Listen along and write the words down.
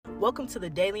Welcome to the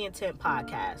Daily Intent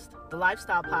Podcast, the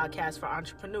lifestyle podcast for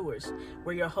entrepreneurs.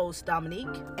 We're your hosts,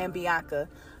 Dominique and Bianca.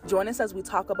 Join us as we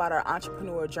talk about our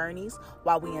entrepreneur journeys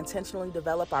while we intentionally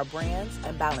develop our brands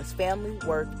and balance family,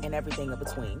 work, and everything in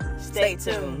between. Stay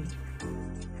tuned.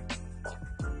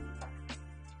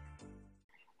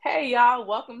 Hey, y'all.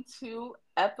 Welcome to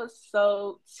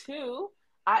episode 2.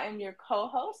 I am your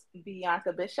co-host,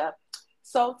 Bianca Bishop.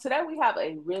 So today we have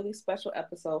a really special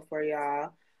episode for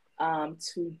y'all.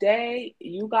 Today,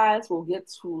 you guys will get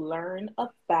to learn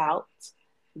about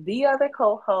the other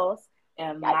co-host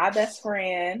and my best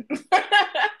friend,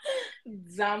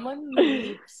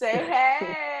 Dominique. Say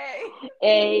hey.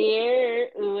 Hey,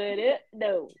 what up?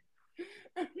 No.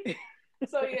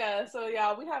 So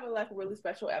y'all, we have a really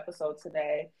special episode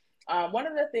today. One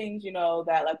of the things,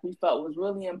 that we felt was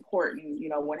really important,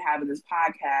 when having this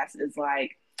podcast is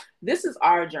this is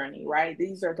our journey, right?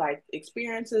 These are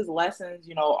experiences, lessons,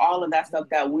 all of that stuff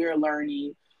that we're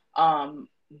learning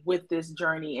with this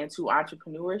journey into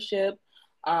entrepreneurship.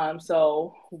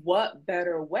 So what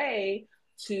better way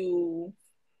to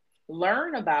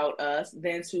learn about us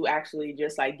than to actually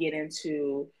just get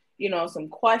into, some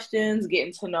questions,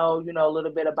 getting to know, a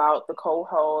little bit about the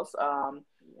co-host,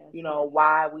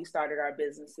 why we started our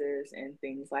businesses and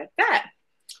things like that.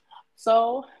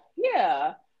 So,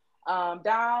 yeah.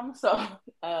 Dom,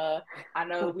 I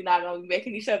know we're not going to be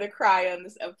making each other cry on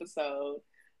this episode,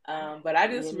 but I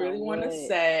just really want to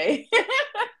say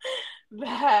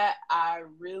that I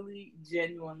really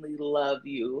genuinely love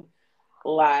you.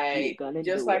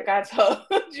 Just like I told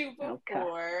you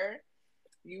before,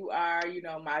 you are,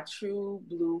 my true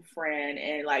blue friend.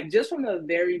 And just from the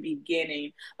very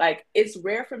beginning, it's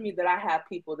rare for me that I have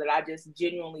people that I just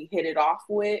genuinely hit it off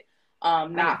with.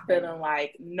 Not feeling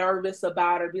nervous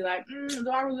about or be do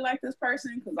I really like this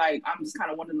person? Because I'm just kind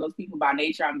of one of those people by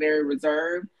nature. I'm very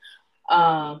reserved.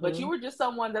 But you were just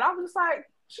someone that I was just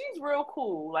she's real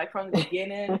cool. From the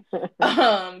beginning,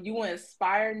 you would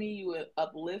inspire me, you would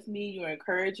uplift me, you would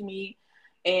encourage me,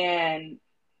 and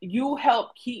you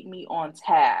help keep me on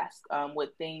task with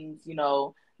things,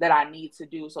 that I need to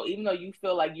do. So even though you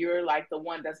feel like you're the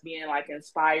one that's being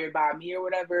inspired by me or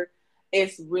whatever,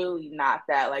 it's really not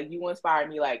that. You inspire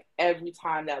me every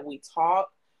time that we talk.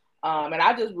 And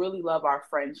I just really love our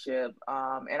friendship.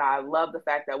 And I love the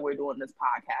fact that we're doing this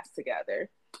podcast together.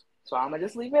 So I'm going to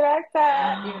just leave it at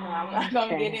that. I'm not going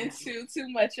to get into too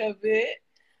much of it.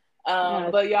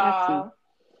 But y'all,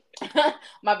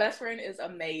 my best friend is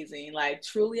amazing,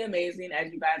 truly amazing,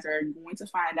 as you guys are going to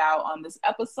find out on this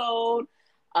episode.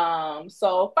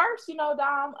 So first,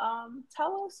 Dom,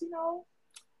 tell us,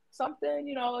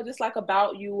 something, just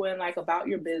about you and about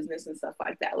your business and stuff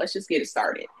like that. Let's just get it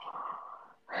started.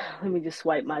 Let me just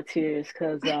wipe my tears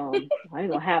because I ain't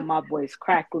gonna have my voice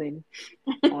crackling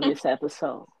on this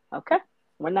episode. Okay,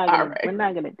 we're not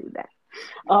gonna do that.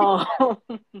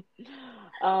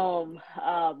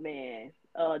 Oh man,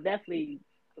 definitely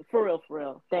for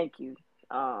real. Thank you.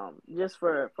 Just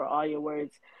for all your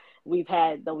words. We've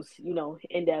had those,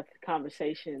 in-depth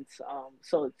conversations.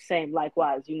 So same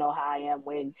likewise, how I am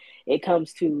when it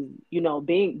comes to,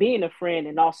 being a friend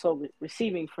and also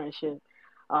receiving friendship.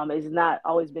 It's not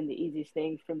always been the easiest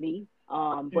thing for me.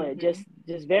 But just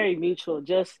very mutual,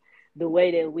 just the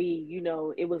way that we,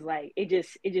 it was it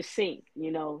just synced,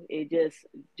 it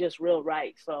just real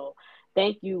right. So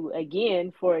thank you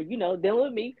again for, dealing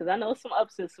with me because I know some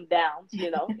ups and some downs,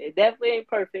 it definitely ain't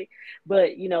perfect,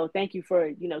 but, thank you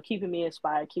for, keeping me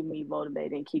inspired, keeping me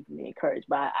motivated and keeping me encouraged.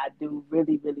 But I do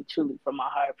really, really, truly from my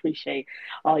heart appreciate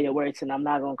all your words, and I'm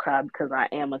not going to cry because I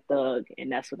am a thug and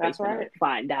that's what they're going to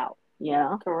find out.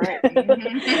 Yeah. Correct. But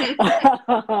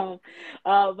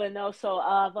no, so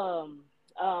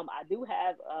I do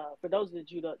have, for those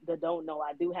of you that don't know,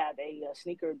 I do have a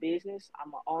sneaker business.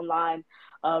 I'm an online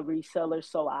reseller,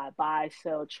 so I buy,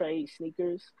 sell, trade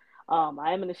sneakers.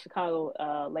 I am in the Chicago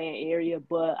land area,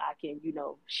 but I can,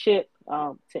 ship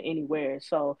to anywhere.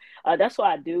 So that's what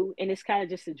I do, and it's kind of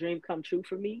just a dream come true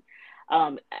for me.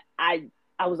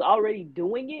 I was already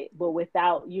doing it, but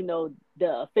without,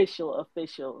 the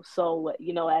official. So,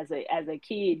 as a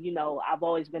kid, I've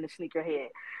always been a sneakerhead.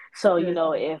 So,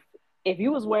 if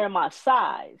you was wearing my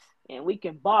size and we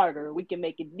can barter, we can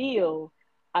make a deal,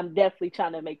 I'm definitely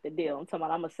trying to make the deal. I'm talking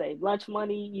about I'm gonna save lunch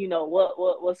money,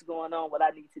 what's going on, what I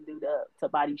need to do to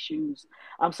buy these shoes.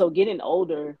 So getting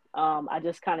older, I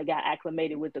just kind of got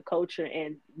acclimated with the culture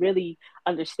and really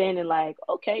understanding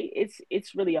okay,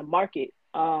 it's really a market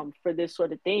for this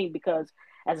sort of thing, because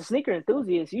as a sneaker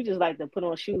enthusiast, you just like to put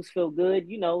on shoes, feel good,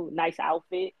 nice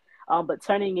outfit. But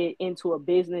turning it into a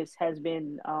business has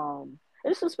been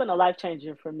it's just been a life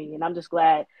changer for me, and I'm just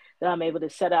glad that I'm able to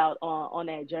set out on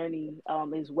that journey,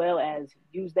 as well as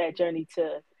use that journey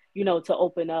to, to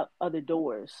open up other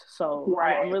doors. So I'm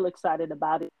Right. really excited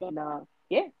about it, and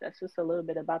yeah, that's just a little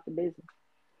bit about the business.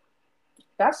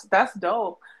 That's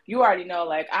dope. You already know,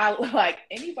 like I like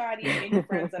anybody, any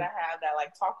friends that I have that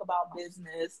like talk about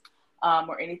business,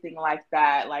 or anything like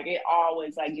that. Like it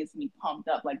always like gets me pumped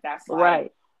up. Like that's like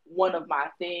Right. one of my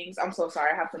things. I'm so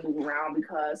sorry I have to move around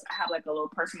because I have like a little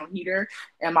personal heater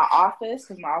in my office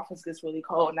because my office gets really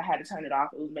cold and I had to turn it off.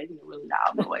 It was making a really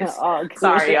loud noise. Oh, good.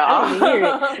 Sorry, y'all. I didn't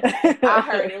hear it. I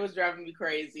heard it was driving me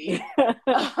crazy.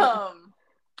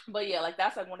 But yeah, like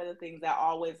that's like one of the things that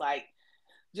always like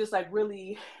just like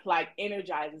really like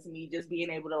energizes me, just being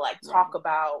able to like talk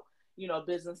about,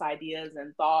 business ideas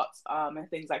and thoughts, and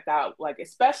things like that, like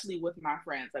especially with my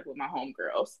friends, like with my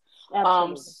homegirls.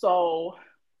 Absolutely. So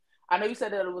I know you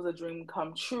said that it was a dream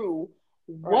come true.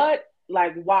 Right. What,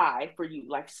 like, why for you,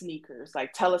 like sneakers?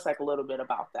 Like, tell us like a little bit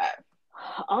about that.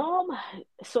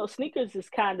 So sneakers is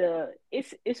kind of,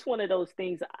 it's one of those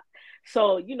things.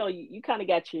 So you kind of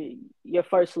got your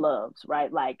first loves,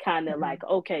 right? Like kind of like,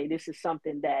 okay, this is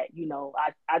something that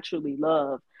I truly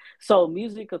love. So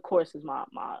music, of course, is my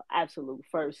absolute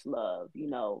first love.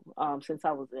 Since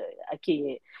I was a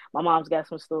kid. My mom's got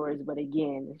some stories, but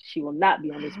again, she will not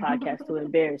be on this podcast to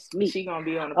embarrass me. She gonna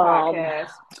be on the podcast.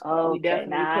 Okay, We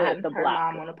definitely now I have to her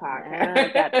block mom her. on the I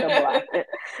got podcast. to block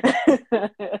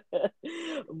her.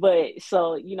 But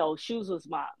so shoes was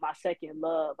my second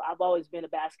love. I've always been a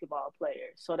basketball player,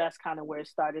 so that's kind of where it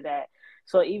started at.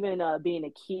 So even being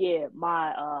a kid,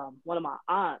 my one of my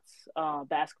aunts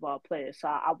basketball players. So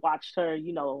I watched her,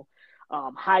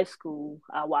 high school.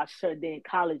 I watched her then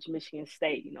college, Michigan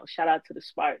State. Shout out to the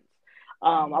Spartans.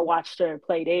 I watched her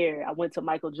play there. I went to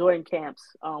Michael Jordan camps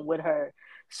with her.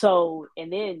 So,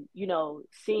 and then,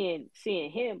 seeing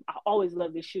him, I always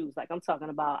loved his shoes. Like I'm talking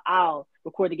about, I'll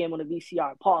record the game on a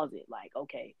VCR, pause it. Like,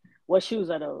 okay, what shoes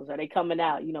are those? Are they coming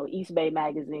out? East Bay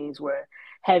magazines were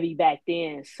heavy back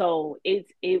then. So it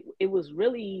was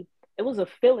really, it was a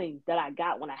feeling that I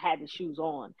got when I had the shoes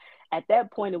on. At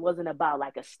that point, it wasn't about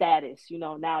like a status.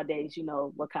 Nowadays,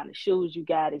 what kind of shoes you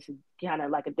got is kind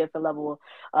of like a different level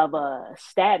of a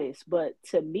status. But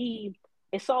to me,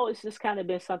 it's always just kind of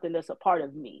been something that's a part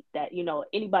of me that,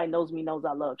 anybody knows me knows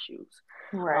I love shoes.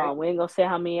 Right. We ain't gonna say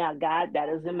how many I got. That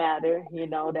doesn't matter.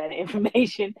 That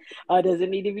information doesn't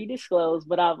need to be disclosed.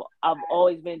 But I've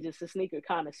always been just a sneaker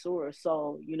connoisseur.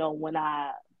 So when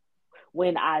I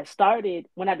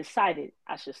decided,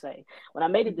 I should say, when I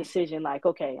made a decision, like,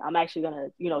 okay, I'm actually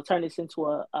gonna turn this into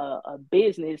a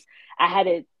business. I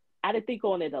had to think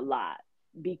on it a lot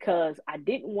because I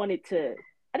didn't want it to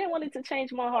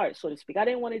change my heart, so to speak. I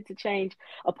didn't want it to change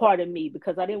a part of me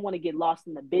because I didn't want to get lost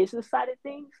in the business side of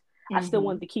things. I still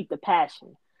wanted to keep the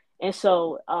passion. And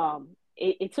so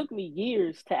it took me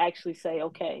years to actually say,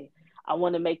 okay, I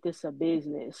want to make this a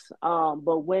business.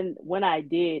 But when I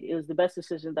did, it was the best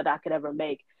decision that I could ever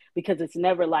make because it's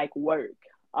never like work.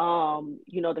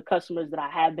 The customers that I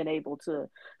have been able to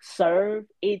serve,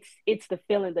 it's the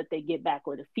feeling that they get back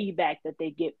or the feedback that they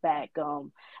get back.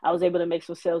 I was able to make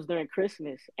some sales during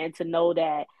Christmas, and to know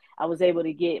that I was able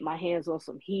to get my hands on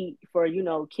some heat for,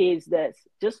 kids that's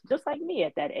just like me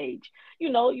at that age.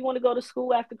 You want to go to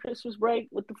school after Christmas break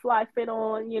with the fly fit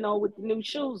on, with the new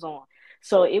shoes on.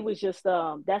 So it was just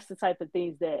that's the type of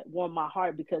things that warm my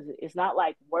heart because it's not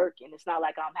like work and it's not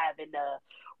like I'm having to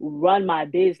run my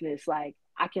business. Like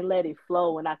I can let it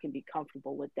flow and I can be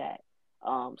comfortable with that.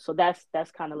 So that's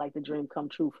kind of like the dream come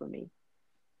true for me.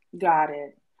 Got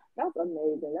it. That's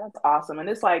amazing. That's awesome. And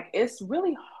it's like, it's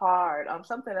really hard.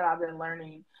 Something that I've been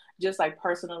learning just like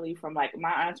personally from like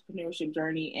my entrepreneurship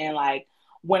journey and like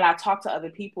when I talk to other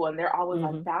people and they're always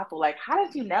like baffled, like, how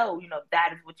did you know,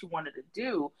 that is what you wanted to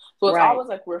do? So it's always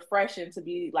like refreshing to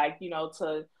be like,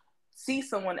 to see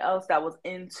someone else that was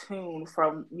in tune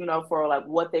from, for like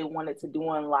what they wanted to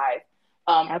do in life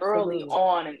early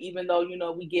on. And even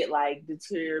though, we get like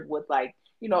deterred with like,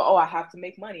 oh, I have to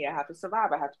make money, I have to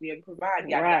survive, I have to be able to provide,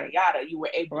 yada, yada, yada. You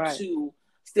were able to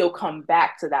still come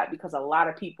back to that because a lot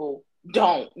of people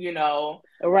don't,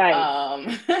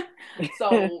 Right.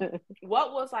 So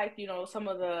what was like, some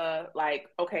of the like,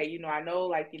 okay, I know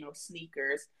like,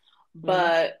 sneakers,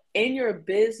 but in your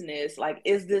business, like,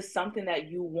 is this something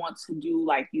that you want to do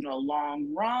like,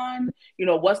 long run?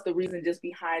 What's the reason just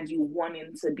behind you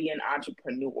wanting to be an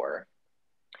entrepreneur?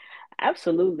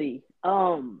 Absolutely.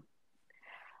 I'm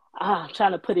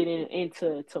trying to put it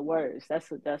into words.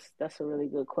 That's a really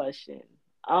good question.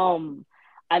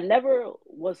 I never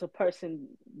was a person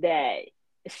that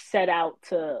set out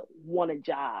to want a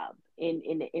job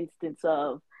in the instance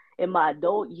of, in my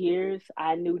adult years,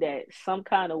 I knew that some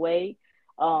kind of way,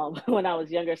 when I was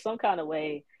younger, some kind of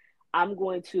way, I'm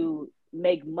going to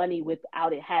make money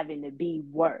without it having to be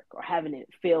work or having it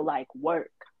feel like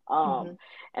work. Um,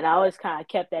 and I always kind of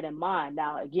kept that in mind.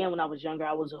 Now, again, when I was younger,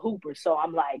 I was a hooper. So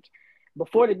I'm like,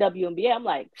 before the WNBA, I'm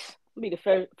like, I'll be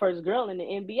the first girl in the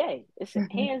NBA. It's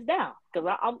hands down. Because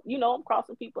I'm, I'm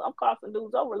crossing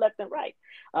dudes over left and right.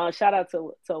 Shout out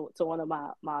to one of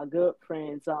my good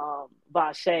friends,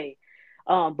 Vache.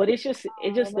 But it's just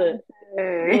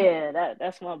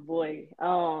that's my boy.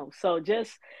 So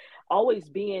just always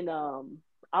being a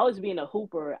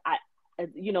hooper. A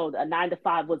 9 to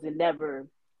 5 wasn't never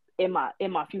in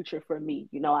my future for me.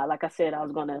 Like I said, I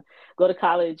was gonna go to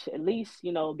college, at least, be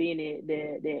in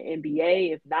the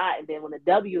NBA, if not. And then when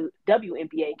the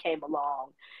WNBA came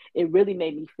along, it really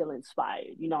made me feel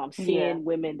inspired. I'm seeing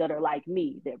women that are like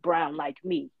me, they're brown like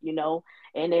me,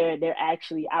 and they're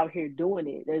actually out here doing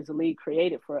it. There's a league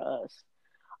created for us.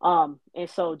 And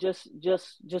so just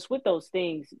with those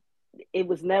things, it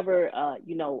was never, a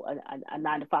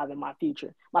 9 to 5 in my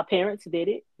future. My parents did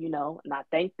it, and I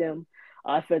thank them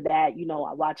for that.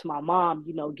 I watched my mom,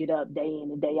 get up day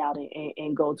in and day out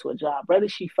and go to a job, whether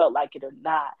she felt like it or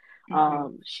not.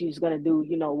 She's going to do,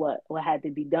 what had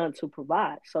to be done to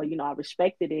provide. So, I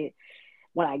respected it.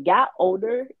 When I got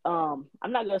older, I'm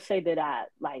not going to say that I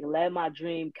let my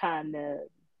dream kind of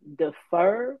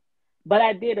defer, but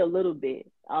I did a little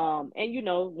bit. And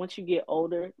once you get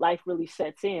older, life really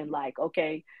sets in. Like,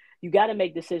 okay, you got to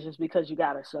make decisions because you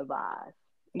got to survive.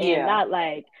 And not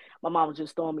like my mom was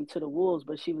just throwing me to the wolves,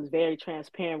 but she was very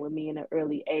transparent with me in an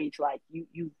early age. Like,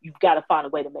 you've got to find a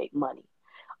way to make money.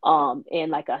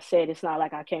 And like I said, it's not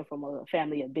like I came from a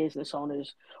family of business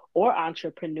owners or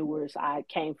entrepreneurs. I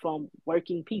came from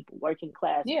working people, working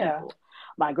class people.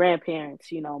 My grandparents,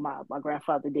 my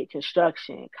grandfather did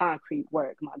construction, concrete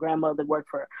work. My grandmother worked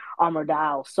for Armour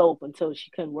Dial Soap until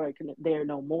she couldn't work there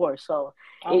no more. So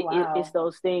it's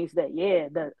those things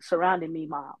that surrounded me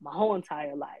my whole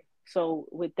entire life. So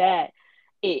with that,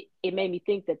 it made me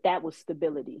think that was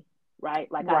stability.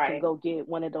 Right? Like I could go get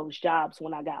one of those jobs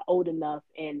when I got old enough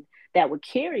and that would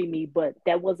carry me, but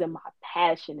that wasn't my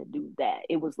passion to do that.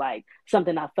 It was like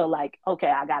something I felt like, okay,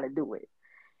 I got to do it.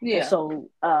 Yeah. And so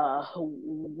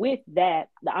with that,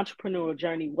 the entrepreneurial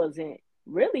journey wasn't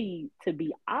really, to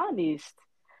be honest,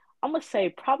 I would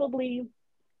say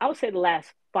the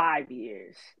last 5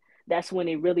 years. That's when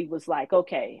it really was like,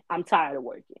 okay, I'm tired of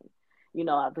working.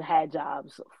 I've had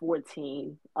jobs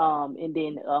 14, and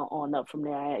then on up from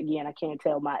there. Again, I can't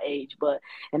tell my age, but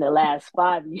in the last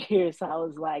 5 years, I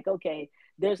was like, okay,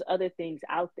 there's other things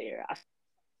out there.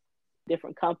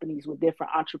 Different companies with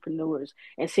different entrepreneurs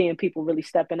and seeing people really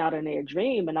stepping out in their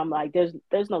dream. And I'm like,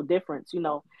 there's no difference.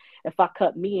 If I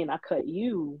cut me and I cut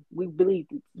you, we believe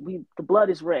the blood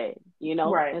is red,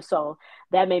 Right. And so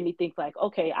that made me think like,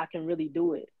 okay, I can really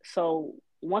do it. So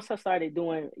once I started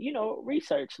doing,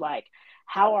 research, like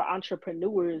how are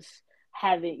entrepreneurs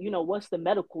having, what's the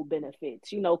medical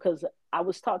benefits, because I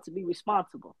was taught to be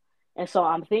responsible. And so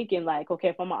I'm thinking like, okay,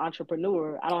 if I'm an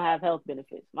entrepreneur, I don't have health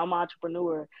benefits. I'm an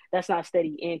entrepreneur, that's not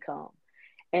steady income.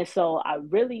 And so I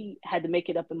really had to make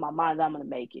it up in my mind that I'm going to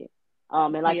make it.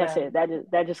 And like I said,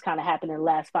 that just kind of happened in the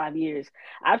last 5 years.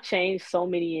 I've changed so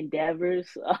many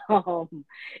endeavors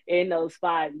in those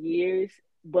 5 years,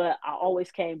 but I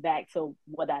always came back to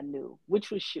what I knew,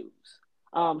 which was shoes.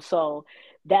 So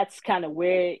that's kind of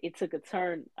where it took a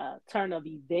turn of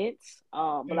events.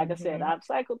 But like I said, I've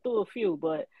cycled through a few,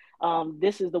 but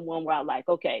this is the one where I'm like,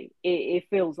 okay, it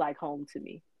feels like home to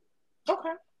me.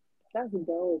 Okay. That's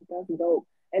dope.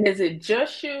 And is it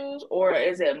just shoes or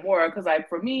is it more? Because like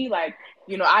for me, like,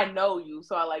 I know you,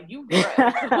 so I like you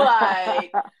dress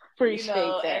like appreciate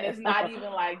that. And it's not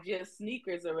even like just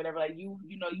sneakers or whatever. Like you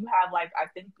have like I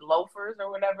think loafers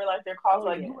or whatever like they're called.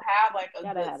 You have like a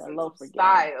good sense of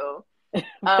style.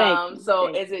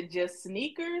 So is it just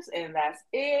sneakers and that's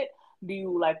it? Do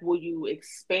you will you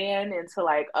expand into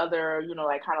like other,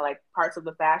 like kind of like parts of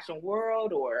the fashion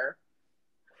world or?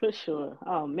 For sure.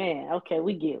 Oh man. Okay,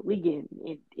 we get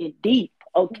it deep.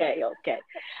 Okay.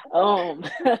 I'm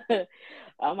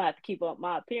gonna have to keep up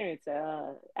my appearance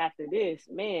after this,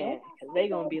 man, because they're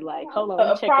gonna be like, hold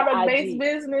on, check product-based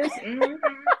business.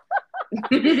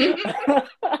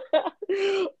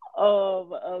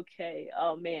 Okay.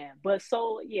 Oh man. But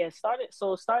so yeah, starting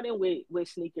with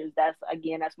sneakers,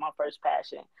 that's my first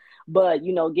passion. But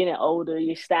getting older,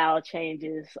 your style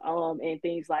changes, and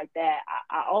things like that.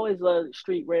 I always love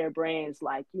streetwear brands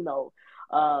like,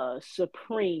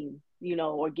 Supreme,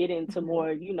 or get into Mhm. more,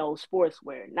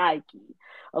 sportswear, Nike.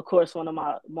 Of course, one of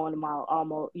my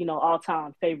almost, all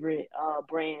time favorite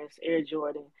brands, Air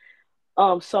Jordan.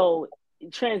 So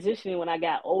transitioning when I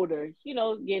got older,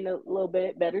 getting a little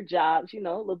bit better jobs, a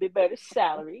little bit better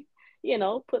salary,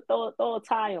 throw a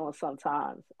tie on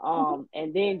sometimes.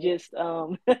 And then just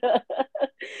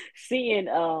seeing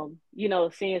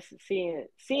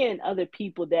seeing other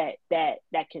people that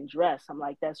can dress. I'm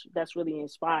like, that's really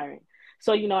inspiring.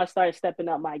 So, I started stepping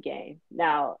up my game.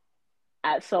 Now,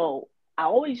 so I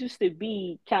always used to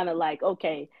be kind of like,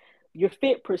 okay, your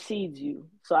fit precedes you.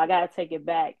 So I gotta take it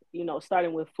back,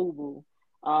 starting with FUBU.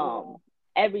 Yeah. Um,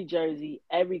 every jersey,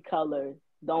 every color,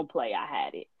 don't play, I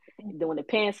had it. Then when the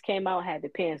pants came out, I had the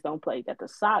pants, don't play. Got the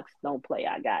socks, don't play,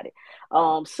 I got it.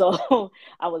 So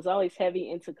I was always heavy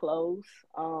into clothes.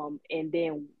 And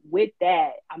then with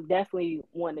that, I'm definitely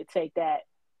wanting to take that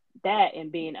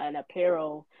and being an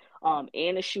apparel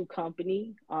and a shoe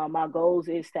company. My goals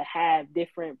is to have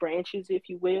different branches, if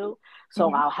you will.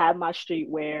 So Mhm. I'll have my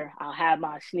streetwear, I'll have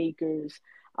my sneakers.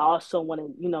 I also want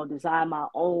to, design my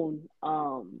own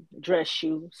dress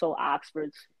shoe. So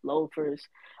Oxfords, loafers,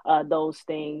 those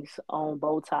things, on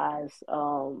bow ties,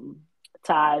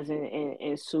 ties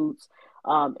and suits,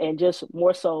 and just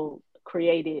more so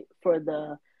created for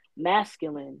the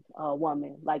masculine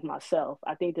woman like myself.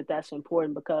 I think that's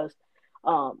important because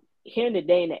here in the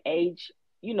day and the age,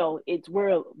 it's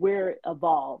we're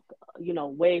evolved,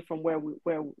 way from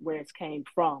where it's came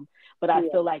from. But I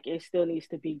Yeah. feel like it still needs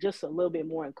to be just a little bit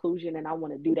more inclusion, and I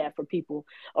want to do that for people,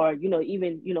 or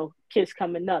even kids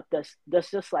coming up that's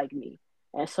just like me.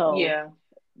 And so Yeah.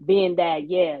 being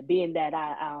that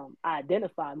I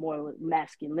identify more with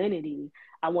masculinity,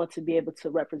 I want to be able to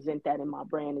represent that in my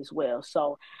brand as well.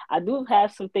 So I do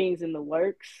have some things in the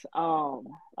works, a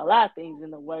lot of things in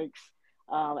the works,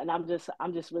 and I'm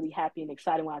just really happy and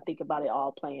excited when I think about it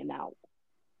all playing out.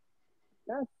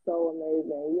 That's so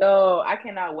amazing. Yo, I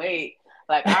cannot wait.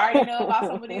 Like, I already know about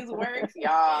some of these works.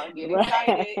 Y'all get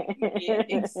excited. Get Right.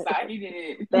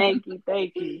 excited. Thank you,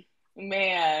 thank you.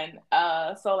 Man.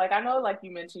 So like I know like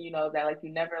you mentioned, that like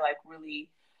you never like really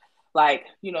like,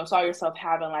 saw yourself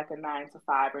having like a 9 to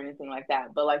 5 or anything like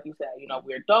that. But like you said,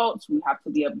 we're adults, we have to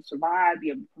be able to survive, be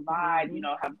able to provide, Hmm.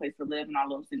 have a place to live and all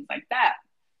those things like that.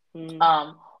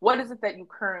 Hmm. What is it that you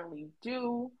currently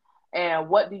do, and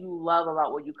what do you love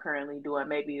about what you currently do, and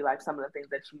maybe like some of the things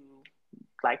that you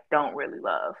like don't really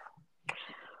love?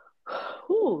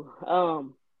 Whew,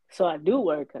 so I do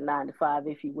work a 9 to 5,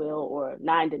 if you will, or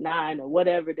 9 to 9, or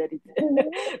whatever that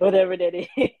whatever that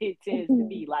it tends to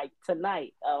be. Like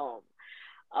tonight,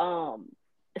 um,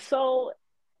 so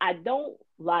I don't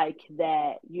like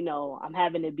that. I'm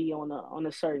having to be on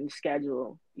a certain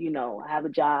schedule. I have a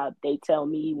job. They tell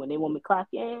me when they want me to clock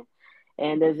in,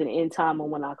 and there's an end time on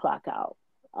when I clock out.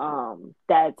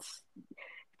 That's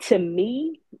to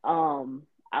me.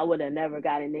 I would have never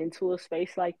gotten into a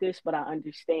space like this, but I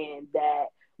understand that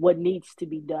what needs to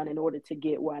be done in order to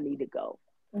get where I need to go.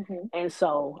 Mm-hmm. And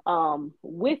so,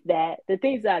 with that, the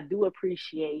things that I do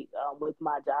appreciate with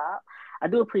my job, I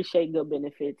do appreciate good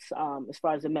benefits. As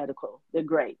far as the medical, they're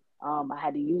great. I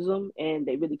had to use them, and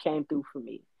they really came through for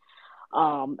me.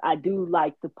 I do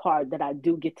like the part that I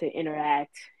do get to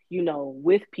interact,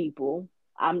 with people.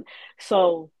 I'm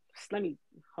so let me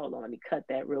hold on, let me cut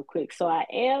that real quick. So I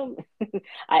am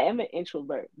I am an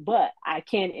introvert, but I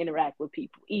can interact with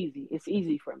people easy. It's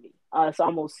easy for me. It's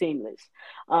almost seamless,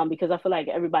 because I feel like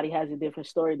everybody has a different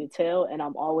story to tell, and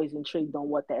I'm always intrigued on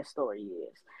what that story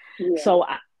is. Yeah. So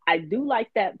I do like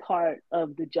that part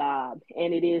of the job,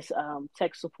 and it is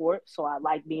tech support. So I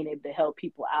like being able to help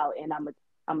people out, and I'm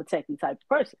a techie type of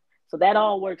person. So that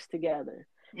all works together.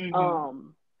 Mm-hmm.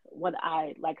 Um, like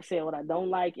I said, what I don't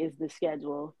like is the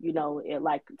schedule.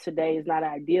 Like today is not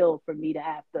ideal for me to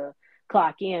have to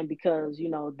clock in because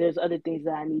there's other things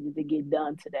that I needed to get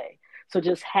done today. So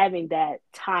just having that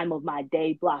time of my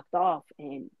day blocked off,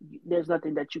 and there's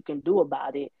nothing that you can do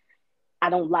about it. I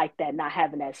don't like that, not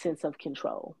having that sense of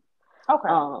control. Okay.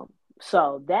 Um,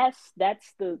 so that's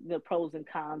the pros and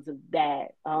cons of that.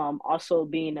 Also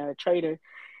being a trader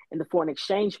in the foreign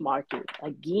exchange market,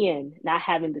 again, not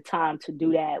having the time to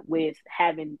do that with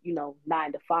having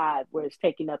 9 to 5, where it's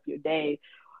taking up your day.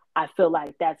 I feel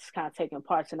like that's kind of taking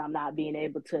parts, and I'm not being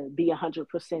able to be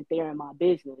 100% there in my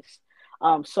business.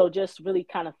 So just really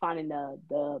kind of finding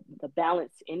the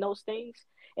balance in those things,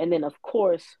 and then of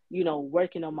course,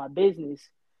 working on my business.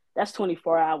 that's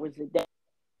 24 hours a day.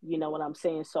 You know what I'm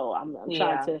saying? So I'm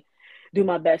trying Yeah. to do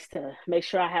my best to make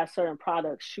sure I have certain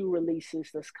products, shoe releases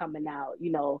that's coming out,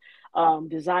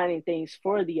 designing things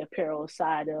for the apparel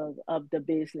side of the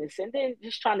business, and then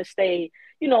just trying to stay,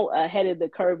 ahead of the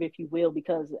curve, if you will,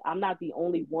 because I'm not the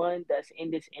only one that's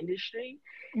in this industry,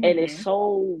 and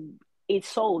Mm-hmm. it's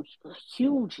so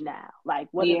huge now. Like,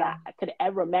 what did Yeah. I could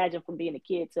ever imagine from being a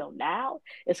kid till now?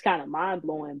 It's kind of mind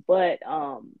blowing, but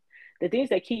the things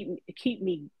that keep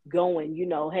me going,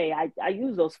 hey, I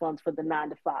use those funds for the 9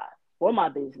 to 5 for my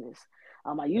business.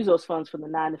 I use those funds for the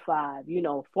 9 to 5,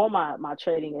 for my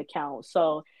trading account.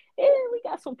 So we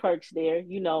got some perks there,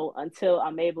 until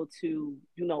I'm able to,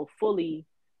 fully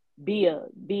be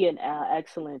an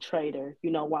excellent trader,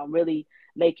 where I'm really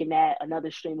making that another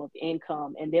stream of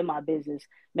income, and then my business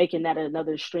making that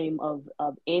another stream of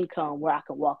income where I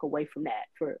can walk away from that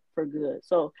for good.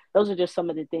 So those are just some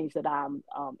of the things that I'm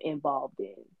involved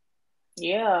in.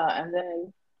 Yeah, and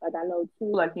then like I know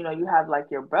too, like you have like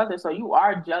your brother, so you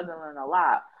are juggling a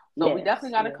lot. So we Yes,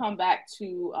 definitely got to yeah, come back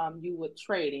to you with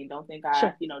trading. Don't think I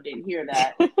sure. didn't hear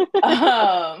that.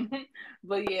 Um,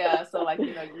 but yeah, so like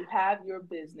you have your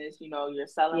business, you're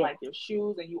selling Yeah, like your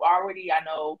shoes, and you already I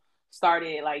know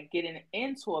started like getting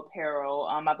into apparel.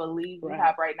 I believe you right.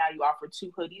 have right now you offer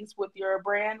 2 hoodies with your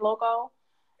brand logo,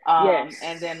 Yes,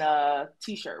 and then a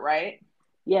t-shirt, right?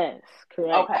 yes,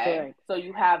 correct, Okay. correct. So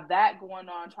you have that going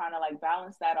on, trying to like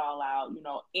balance that all out,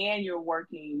 and you're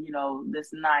working, this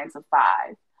 9 to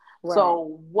 5. Right.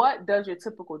 So what does your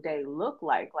typical day look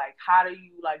like? Like, how do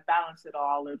you like balance it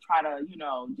all or try to,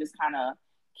 just kind of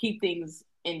keep things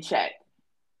in check?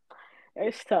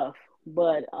 It's tough,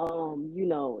 but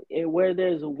where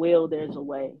there's a will, there's a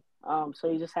way. So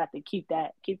you just have to keep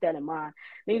that in mind.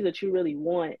 Things that you really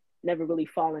want never really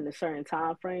fall into certain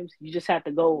time frames. You just have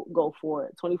to go for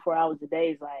it. 24 hours a day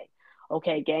is like,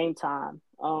 okay, game time.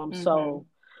 Mm-hmm. So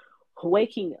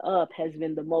waking up has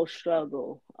been the most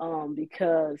struggle,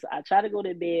 because I try to go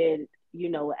to bed,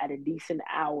 at a decent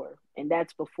hour, and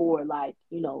that's before, like,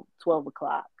 12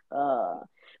 o'clock,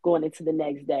 going into the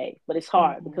next day. But it's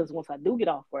hard Mm-hmm. because once I do get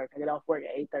off work, I get off work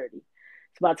at 8:30. So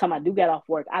by the time I do get off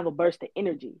work, I have a burst of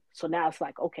energy. So now it's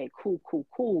like, okay, cool, cool,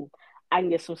 cool. I can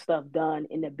get some stuff done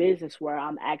in the business where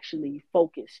I'm actually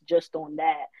focused just on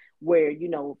that. Where,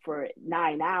 for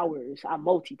 9 hours, I'm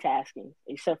multitasking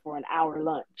except for an hour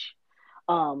lunch.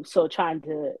 So trying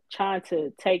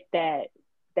to take that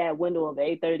window of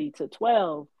 8:30 to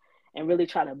 12 and really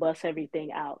try to bust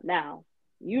everything out. Now,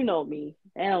 you know me,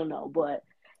 I don't know, but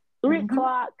 3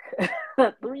 o'clock,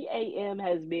 3 a.m.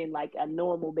 has been like a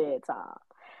normal bedtime,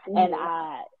 and Mm-hmm.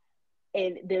 I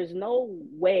and there's no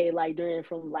way, like, during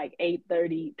from like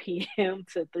 8:30 p.m.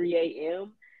 to 3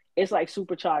 a.m. It's like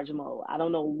supercharge mode. I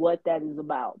don't know what that is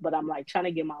about, but I'm like trying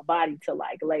to get my body to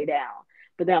like lay down.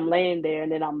 But then I'm laying there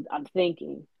and then I'm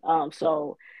thinking.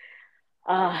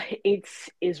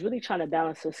 It's really trying to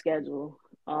balance the schedule,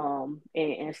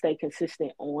 and stay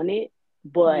consistent on it.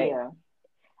 But Yeah.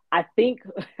 I think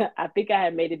I think I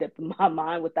had made it up in my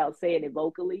mind without saying it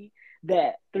vocally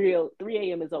that 3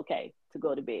 a.m. is okay to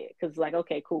go to bed, because like,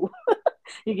 okay, cool.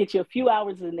 You get you a few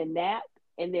hours in the nap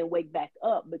and then wake back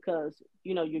up because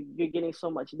you're getting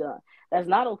so much done. That's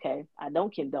not okay. I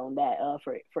don't condone that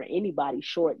for anybody,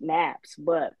 short naps,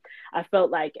 but I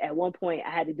felt like at one point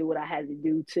I had to do what I had to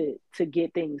do to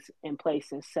get things in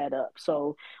place and set up.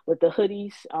 So with the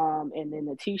hoodies, and then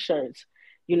the t-shirts,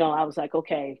 I was like,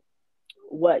 okay,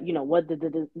 what does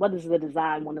the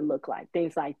design want to look like,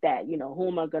 things like that, who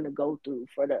am I going to go through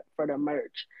for the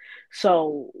merch.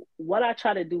 So what I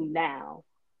try to do now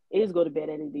is go to bed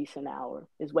at a decent hour,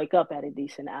 is wake up at a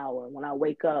decent hour. When I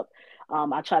wake up,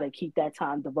 I try to keep that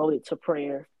time devoted to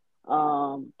prayer,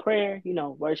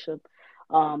 worship,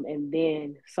 and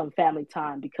then some family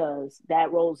time, because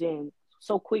that rolls in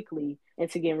so quickly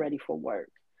into getting ready for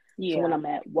work. So when Yeah. I'm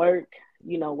at work,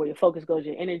 where your focus goes,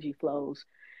 your energy flows.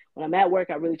 When I'm at work,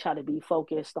 I really try to be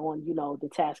focused on, the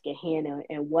task at hand,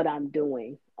 and what I'm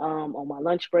doing. On my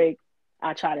lunch break,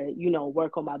 I try to,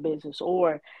 work on my business,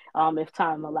 or if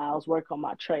time allows, work on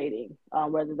my trading,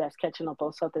 whether that's catching up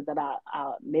on something that I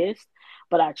missed.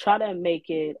 But I try to make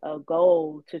it a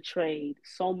goal to trade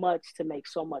so much to make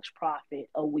so much profit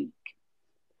a week.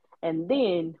 And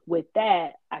then with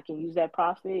that, I can use that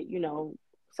profit,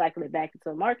 cycle it back into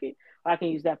the market, or I can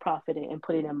use that profit and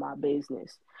put it in my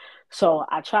business. So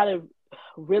I try to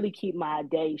really keep my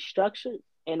day structured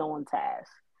and on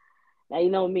task. Now, you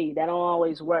know me, that don't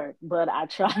always work, but I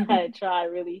try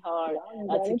really hard, Yeah, you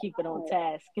to gotta keep it on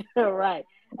try. task, right?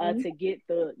 Mhm. To get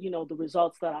the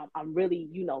results that I'm really,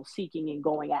 seeking and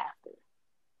going after.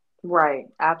 Right.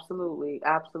 Absolutely.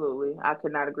 Absolutely. I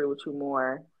could not agree with you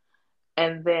more.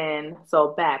 And then,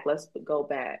 so back, let's go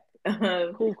back.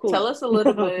 Cool, Tell cool. us a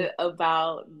little bit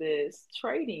about this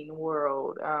trading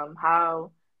world.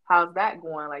 How's that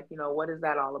going? Like, what is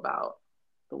that all about?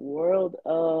 The world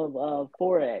of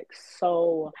Forex.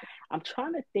 So I'm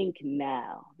trying to think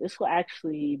now. This will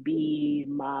actually be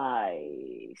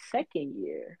my second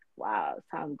year. Wow,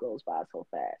 time goes by so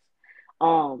fast.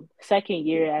 Second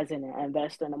year as an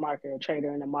investor in the market, a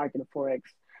trader in the market, of Forex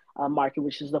market,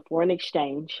 which is the foreign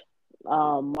exchange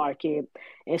market.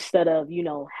 Instead of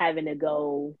having to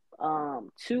go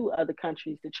to other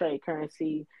countries to trade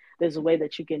currency, there's a way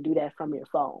that you can do that from your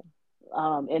phone.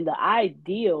 And the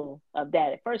ideal of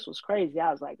that at first was crazy.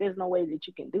 I was like, "There's no way that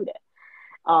you can do that."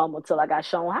 Until I got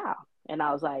shown how. And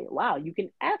I was like, wow, you can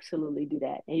absolutely do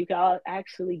that. And you can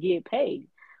actually get paid.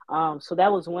 So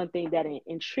that was one thing that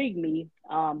intrigued me.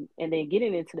 And then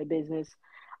getting into the business,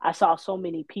 I saw so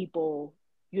many people,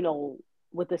 you know,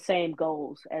 with the same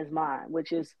goals as mine,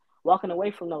 which is walking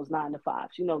away from those 9 to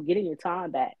 5s, getting your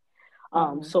time back.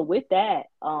 Hmm. So with that,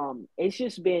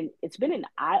 it's been an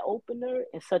eye opener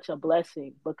and such a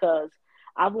blessing because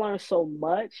I've learned so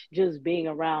much just being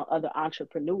around other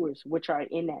entrepreneurs which are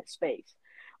in that space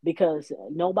because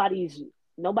nobody's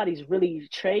really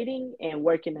trading and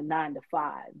working a 9 to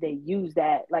 5. They use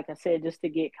that, like I said, just to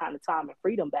get kind of time and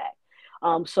freedom back.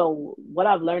 So what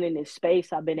I've learned in this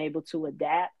space, I've been able to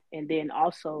adapt and then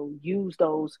also use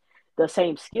the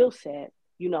same skill set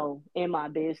in my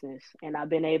business, and I've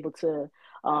been able to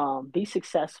be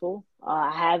successful.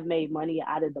 I have made money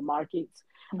out of the markets.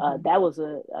 Hmm. That was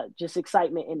a just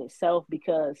excitement in itself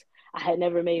because I had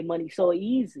never made money so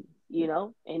easy,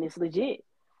 and it's legit.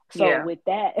 So Yeah. with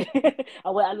that,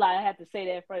 I have to say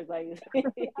that first, like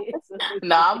it's a No,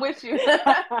 legit. I'm with you.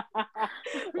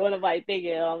 What am I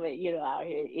thinking? Out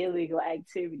here illegal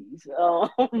activities.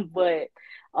 But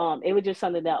it was just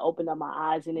something that opened up my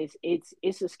eyes, and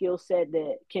it's a skill set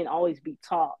that can always be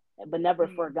taught, but never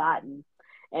Mhm. forgotten.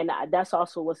 And that's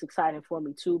also what's exciting for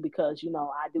me too, because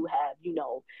I do have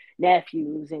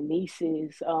nephews and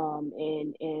nieces,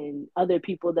 and other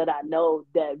people that I know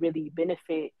that really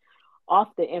benefit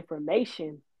off the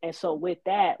information. And so with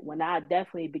that, when I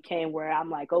definitely became where I'm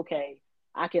like, okay,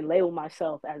 I can label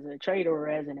myself as a trader or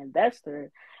as an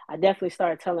investor, I definitely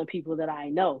started telling people that I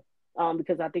know.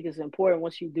 Because I think it's important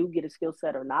once you do get a skill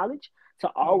set or knowledge to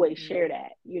always Mhm. share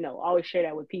that, always share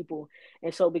that with people.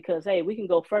 And so, because, hey, we can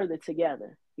go further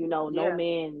together, no Yeah.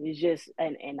 man is just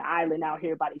an island out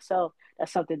here by himself.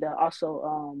 That's something that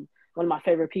also, one of my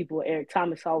favorite people, Eric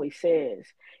Thomas, always says.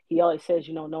 He always says,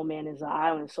 no man is an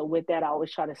island. So with that, I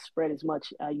always try to spread as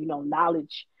much,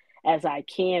 knowledge as I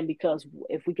can, because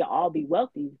if we can all be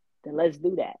wealthy, then let's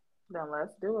do that. Then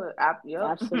let's do it. Yep.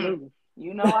 Absolutely.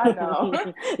 You know I know.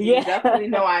 You Yeah, definitely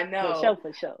know I for know. sure,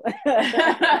 for sure.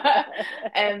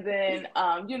 And then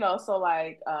so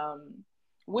like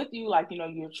with you, like,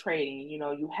 you're trading,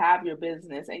 you have your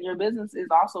business, and your business is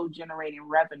also generating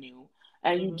revenue,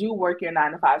 and you Hmm. do work your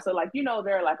 9 to 5. So, like,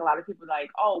 there are like a lot of people like,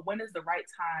 oh, when is the right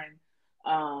time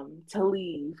to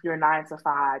leave your 9 to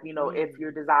 5, if Mm.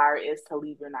 your desire is to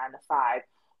leave your 9 to 5?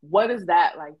 What does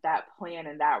that, like, that plan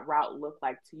and that route look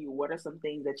like to you? What are some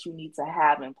things that you need to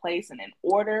have in place and in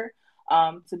order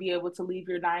to be able to leave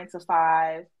your 9 to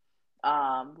 5?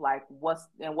 Like, what's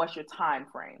your time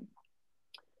frame?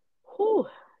 Whew,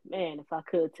 man, if I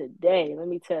could today, let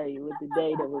me tell you what the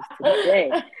day that was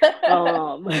today.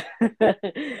 Um,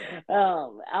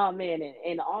 oh man,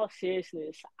 in all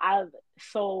seriousness,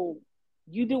 so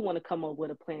you do want to come up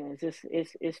with a plan.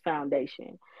 It's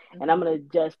foundation, and I'm Hmm. gonna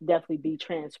just definitely be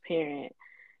transparent.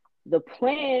 The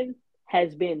plan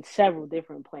has been several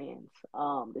different plans.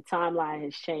 The timeline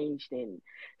has changed in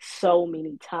so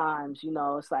many times.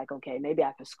 It's like, okay, maybe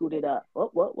I can scoot it up. Whoa,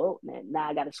 whoa, whoa. Now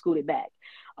I got to scoot it back.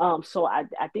 So I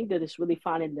think that it's really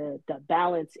finding the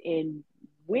balance in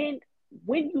when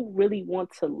when you really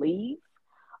want to leave,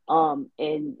 and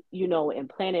and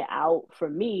planning out. For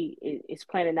me, it's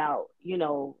planning out,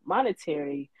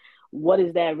 monetary. What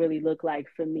does that really look like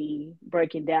for me,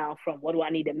 breaking down from what do I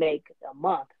need to make a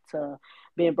month to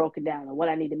being broken down and what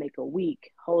I need to make a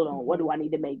week. Hold on, what Hmm. do I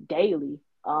need to make daily?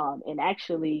 And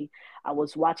actually, I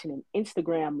was watching an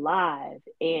Instagram live,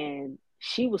 and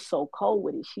she was so cold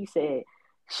with it. She said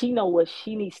she know what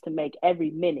she needs to make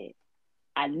every minute.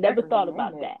 I never Every thought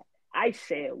about minute. that. I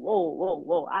said, whoa, whoa,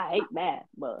 whoa, I hate math,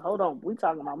 but hold on, we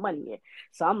talking about money here.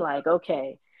 So I'm like,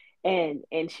 okay. And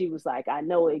she was like, I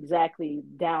know exactly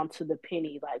down to the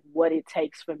penny, like what it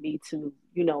takes for me to,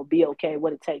 be okay,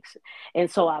 what it takes. And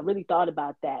so I really thought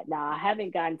about that. Now I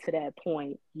haven't gotten to that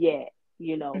point yet,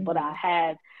 but I Hmm.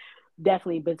 have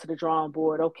definitely been to the drawing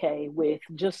board, okay, with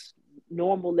just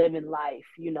normal living life,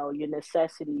 your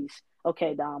necessities.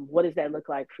 Okay, Dom, what does that look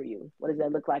like for you? What does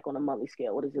that look like on a monthly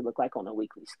scale? What does it look like on a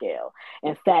weekly scale?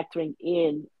 And factoring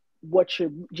in what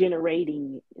you're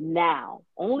generating now,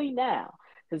 only now.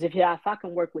 Because if I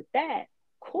can work with that,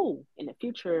 cool. In the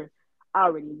future, I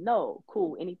already know,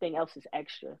 cool. Anything else is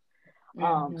extra.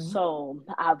 So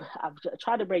I've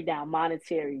tried to break down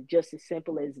monetary just as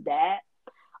simple as that.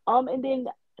 And then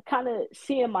kind of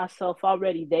seeing myself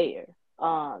already there.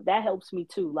 That helps me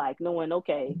too, like knowing,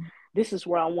 okay, this is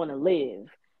where I want to live.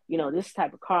 This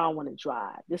type of car I want to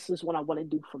drive. This is what I want to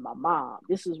do for my mom.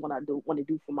 This is what I want to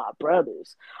do for my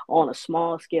brothers on a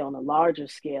small scale, on a larger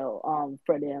scale,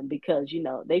 for them, because,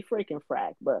 they freaking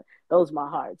frack, but those my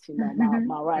hearts,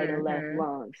 my right and left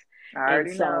lungs. I And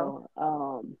already know.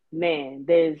 so, man,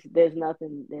 there's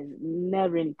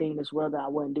never anything in this world that I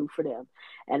wouldn't do for them.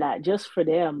 And just for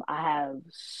them, I have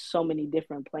so many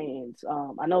different plans.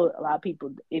 I know a lot of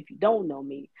people, if you don't know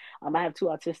me, I have two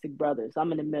autistic brothers.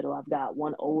 I'm in the middle. I've got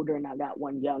one older and I got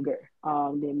one younger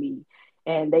than me.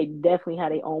 And they definitely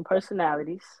have their own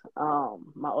personalities.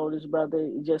 My oldest brother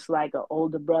is just like an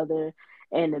older brother,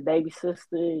 and the baby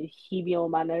sister, he be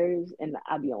on my nerves and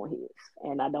I be on his,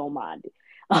 and I don't mind it.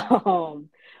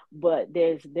 But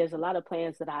there's a lot of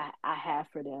plans that I have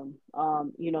for them,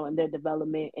 in their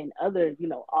development and other,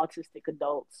 autistic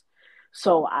adults.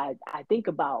 So I think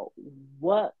about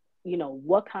what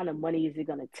kind of money is it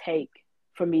going to take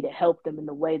for me to help them in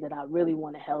the way that I really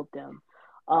want to help them,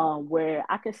 where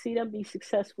I can see them be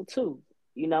successful too,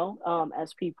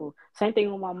 as people. Same thing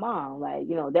with my mom, like,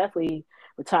 definitely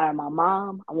retire my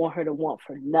mom. I want her to want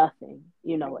for nothing,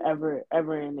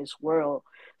 ever in this world.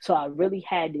 So I really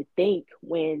had to think,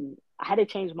 when I had to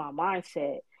change my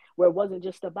mindset, where it wasn't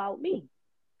just about me.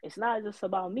 It's not just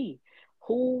about me.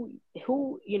 Who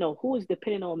is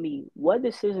depending on me? What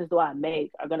decisions do I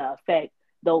make are gonna affect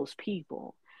those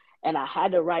people? And I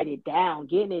had to write it down.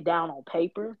 Getting it down on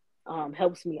paper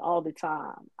helps me all the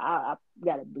time. I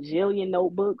got a bajillion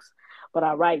notebooks, but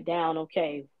I write down,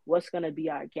 okay, what's gonna be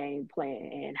our game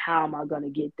plan and how am I gonna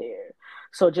get there?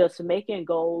 So just making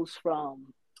goals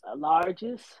from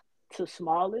largest to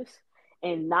smallest,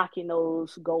 and knocking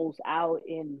those goals out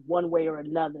in one way or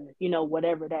another,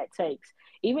 whatever that takes.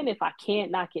 Even if I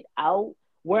can't knock it out,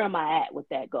 where am I at with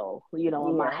that goal?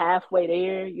 Am I halfway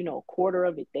there, a quarter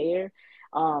of it there?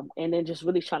 And then just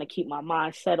really trying to keep my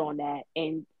mind set on that,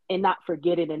 and not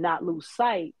forget it and not lose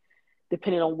sight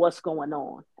depending on what's going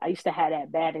on. I used to have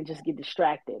that bad and just get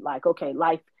distracted. Like, okay,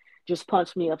 life just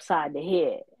punched me upside the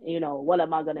head. What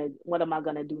am I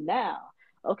gonna do now?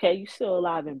 Okay, you still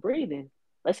alive and breathing.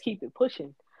 Let's keep it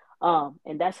pushing.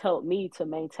 And that's helped me to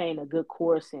maintain a good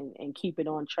course and keep it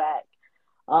on track.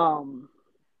 I'm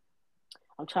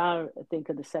trying to think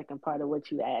of the second part of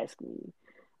what you asked me.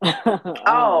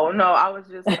 Oh no, I was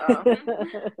just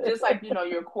just like,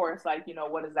 your course, like,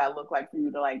 what does that look like for you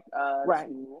to like right.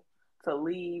 to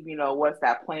leave? What's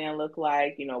that plan look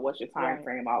like? What's your time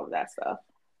frame, all of that stuff.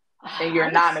 And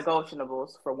your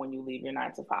non-negotiables for when you leave your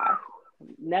 9 to 5.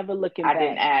 Never looking back. I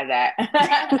didn't add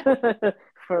that.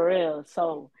 For real.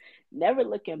 So never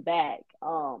looking back.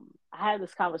 I have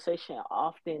this conversation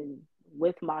often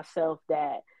with myself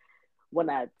that when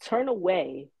I turn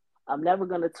away, I'm never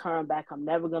going to turn back. I'm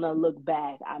never going to look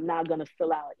back. I'm not going to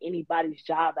fill out anybody's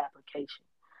job application.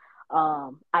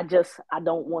 I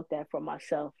don't want that for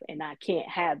myself, and I can't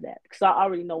have that because I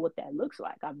already know what that looks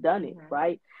like. I've done it,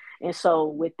 right? And so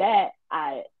with that,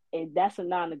 and that's a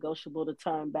non-negotiable to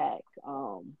turn back.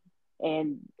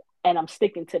 And I'm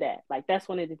sticking to that. Like, that's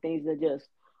one of the things that just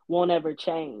won't ever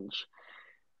change.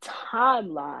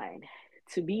 Timeline,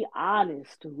 to be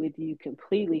honest with you,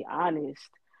 completely honest,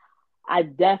 I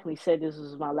definitely said this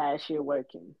was my last year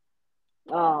working.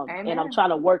 And I'm trying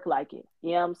to work like it.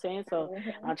 You know what I'm saying? So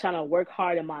I'm trying to work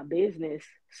hard in my business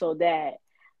so that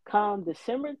come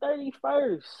December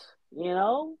 31st,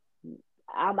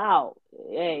 I'm out.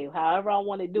 Hey, however I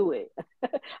want to do it,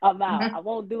 I'm out. I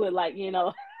won't do it like,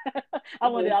 I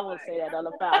won't say that on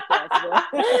the podcast. But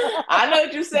I know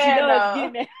what you're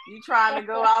saying. You trying to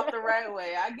go out the right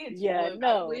way. I get you. Yeah,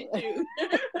 no. I'm with you.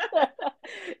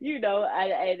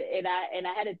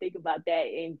 I had to think about that,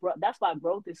 and that's why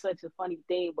growth is such a funny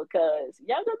thing, because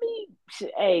younger me,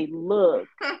 hey, look,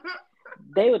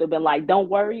 they would have been like, don't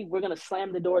worry, we're going to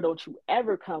slam the door. Don't you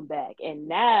ever come back. And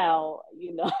now,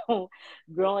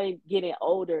 growing, getting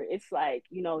older, it's like,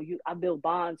 I build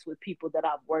bonds with people that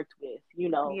I've worked with,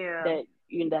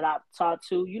 that I've talked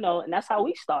to, and that's how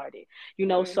we started,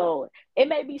 so it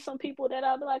may be some people that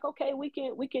I'll be like, okay, we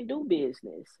can do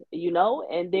business,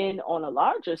 and then on a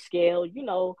larger scale,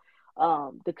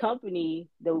 the company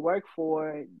that we work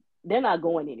for, they're not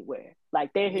going anywhere.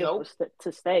 Like they're here Nope.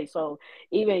 to stay. So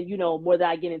even, more that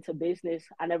I get into business,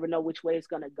 I never know which way it's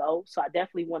going to go. So I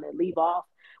definitely want to leave off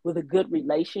with a good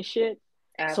relationship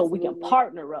so we can Absolutely.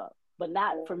 partner up, but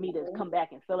not for me to come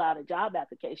back and fill out a job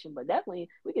application, but definitely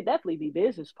we could definitely be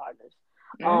business partners.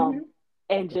 Mm-hmm.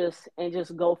 And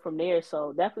just go from there.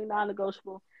 So definitely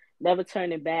non-negotiable, never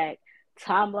turning back.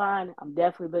 Timeline, I'm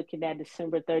definitely looking at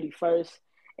December 31st,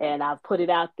 and I've put it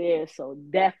out there, so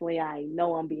definitely I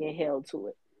know I'm being held to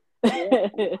it.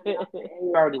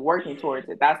 You're already working towards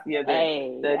it. That's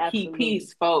Hey, the key absolutely.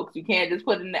 piece, folks. You can't just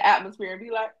put it in the atmosphere and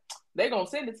be like, they're gonna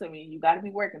send it to me. You gotta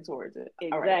be working towards it.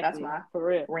 All right, that's Exactly, my for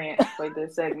real. rant for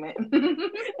this segment.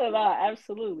 No,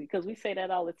 absolutely, because we say that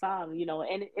all the time, and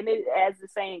it, as the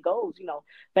saying goes,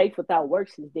 faith without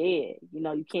works is dead.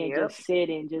 You can't Yep. just sit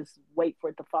and just wait for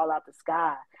it to fall out the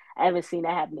sky. I haven't seen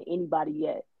that happen to anybody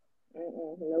yet.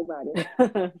 Nobody.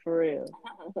 For real.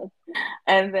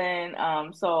 And then,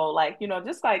 so like,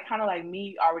 just like kind of like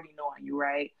me already knowing you,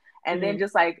 right? And then Mm-hmm.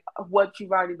 just like what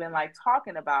you've already been like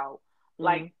talking about, Mm-hmm.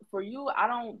 like for you, I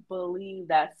don't believe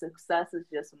that success is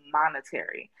just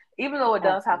monetary, even though it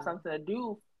does have Absolutely. something to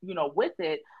do, with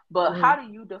it. But Mm-hmm. how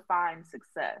do you define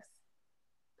success?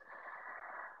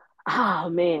 Oh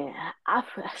man,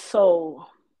 so,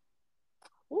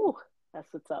 ooh,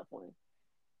 that's a tough one,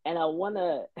 and I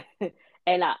wanna,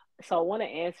 and I wanna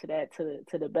answer that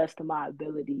to the best of my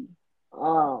ability.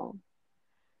 Um,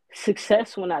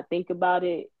 Success, when I think about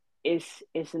it, it's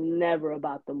never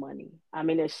about the money. I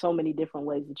mean, there's so many different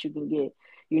ways that you can get,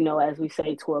 as we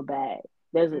say, to a bag.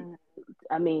 There's a, Mm,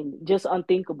 I mean, just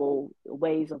unthinkable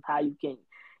ways of how you can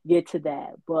get to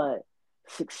that. But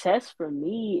success for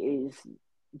me is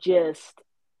just,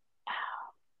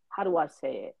 how do I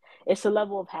say it? It's a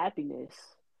level of happiness.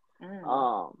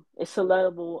 mm, It's a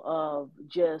level of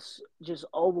just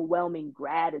overwhelming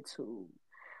gratitude.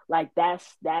 Like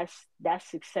that's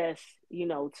success.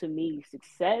 To me,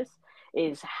 success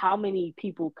is how many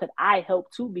people could I help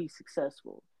to be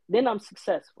successful. Then I'm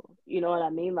successful. You know what I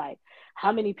mean? Like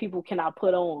how many people can I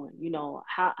put on?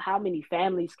 How many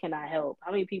families can I help?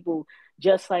 How many people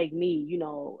just like me?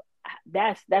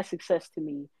 That's success to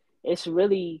me. It's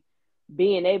really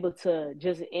being able to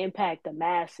just impact the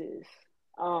masses.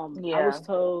 I was yeah.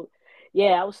 told,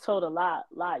 yeah, I was told a lot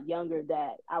younger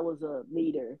that I was a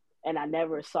leader, and I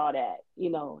never saw that,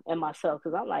 in myself.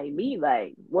 Because I'm like, me,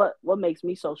 like, what makes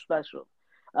me so special,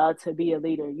 to be a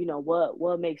leader?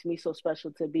 What makes me so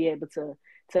special to be able to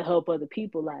help other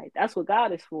people? Like, that's what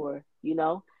God is for. And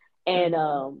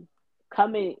Mm-hmm.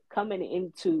 coming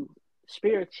into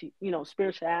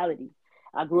spirituality.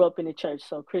 I grew up in the church,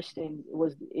 so Christian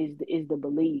is the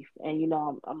belief, and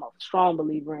I'm a strong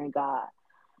believer in God.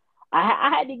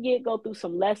 I had to go through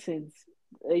some lessons,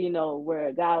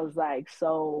 where God was like,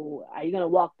 "So, are you gonna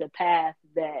walk the path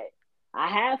that I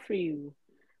have for you,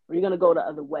 or are you gonna go the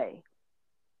other way?"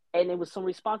 And there was some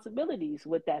responsibilities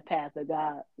with that path that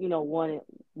God,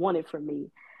 wanted for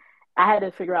me. I had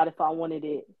to figure out if I wanted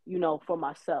it, for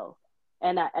myself,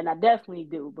 and I definitely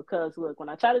do, because look, when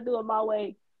I try to do it my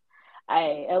way,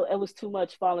 it was too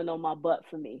much falling on my butt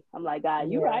for me. I'm like,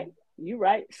 God, Yeah. you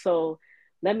right. So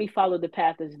let me follow the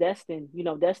path that's destined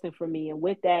for me. And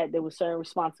with that, there were certain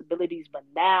responsibilities, but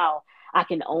now I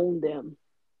can own them.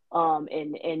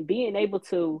 And being able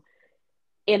to,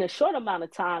 in a short amount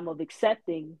of time of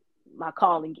accepting my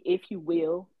calling, if you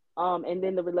will, and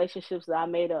then the relationships that I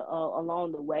made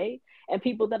along the way, and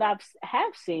people that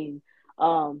have seen,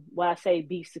 when I say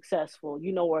be successful,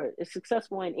 or is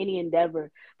successful in any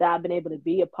endeavor that I've been able to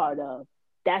be a part of.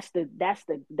 That's the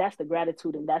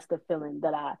gratitude, and that's the feeling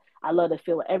that I love to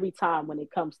feel every time when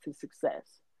it comes to success.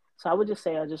 So I would just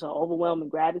say just an overwhelming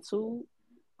gratitude,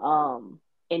 um,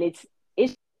 and it's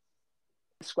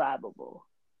indescribable.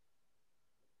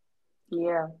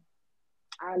 Yeah.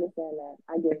 I understand that.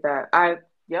 I get that.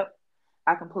 Yep.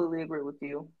 I completely agree with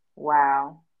you.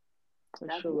 Wow. For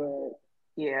That's sure.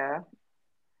 good. Yeah.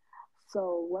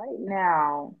 So right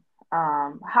now,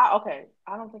 how okay,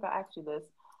 I don't think I asked you this.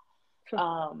 Sure.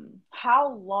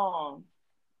 How long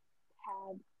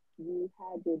have you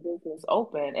had your business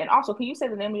open? And also, can you say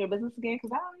the name of your business again?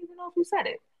 Because I don't even know if you said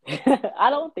it. I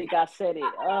don't think I said it.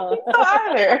 I don't think so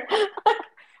either.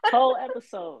 Whole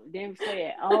episode didn't say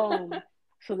it.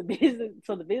 So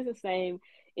the business name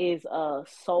is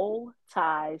Soul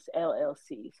Ties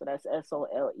LLC. So that's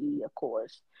SOLE, of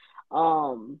course.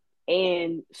 Um,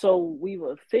 and so we've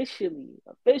official,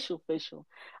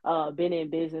 been in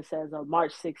business as of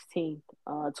March 16th,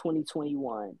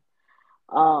 2021.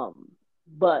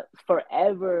 But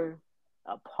forever,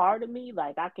 a part of me,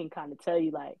 like I can kind of tell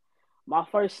you, like my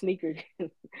first sneaker,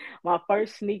 my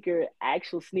first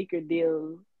actual sneaker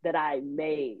deal that I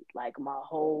made like my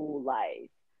whole life.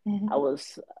 Mm-hmm. I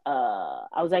was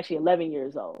actually 11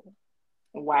 years old.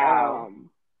 Wow.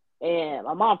 And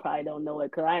my mom probably don't know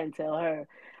it because I didn't tell her.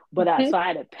 But so I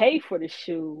had to pay for the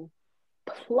shoe.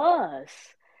 Plus,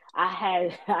 I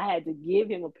had to give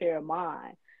him a pair of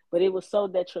mine, but it was so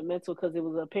detrimental because it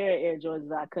was a pair of Air Jordans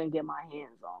that I couldn't get my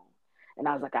hands on, and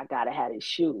I was like, I gotta have this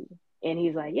shoe. And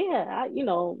he's like, yeah,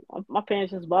 my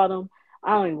parents just bought them.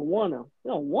 I don't even want them.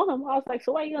 You don't want them? I was like,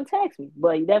 so why you gonna tax me?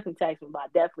 But he definitely taxed me. But I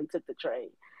definitely took the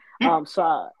trade.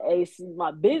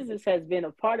 My business has been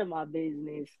a part of my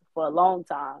business for a long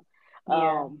time.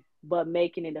 Yeah. But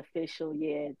making it official,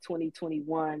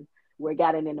 2021, where it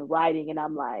got it in the writing, and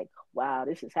I'm like, wow,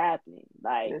 this is happening.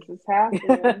 Like, this is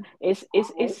happening. it's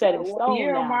set in stone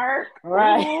year now, mark,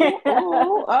 right?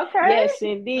 Ooh, okay. Yes,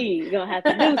 indeed. You're gonna have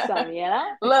to do something,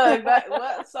 Look,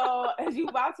 so as you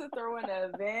about to throw in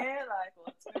an event, like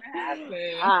what's gonna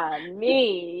happen? I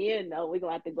mean, we're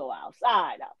gonna have to go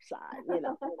outside,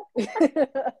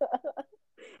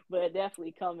 But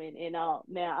definitely coming, and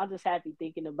man, I'm just happy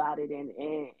thinking about it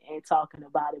and talking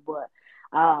about it. But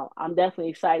I'm definitely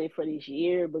excited for this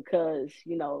year because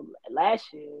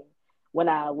last year when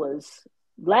I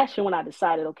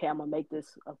decided, okay, I'm gonna make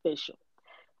this official.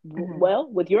 Mm-hmm. Well,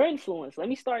 with your influence, let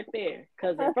me start there.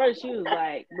 Because at first you was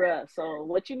like, bruh, so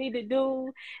what you need to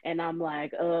do? And I'm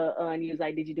like, and you was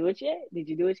like, did you do it yet? Did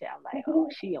you do it yet? I'm like, oh,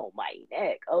 she on my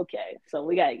neck. Okay, so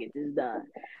we gotta get this done.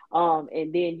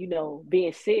 And then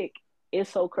being sick, it's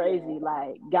so crazy.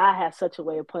 Like God has such a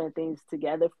way of putting things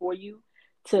together for you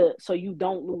so you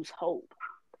don't lose hope.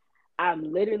 I'm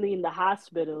literally in the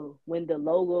hospital when the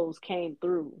logos came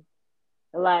through.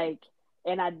 Like,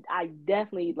 and I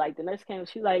definitely, like, the nurse came,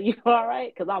 she's like, you all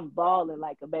right? Because I'm bawling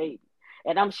like a baby.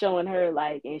 And I'm showing her,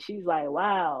 like, and she's like,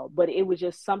 wow. But it was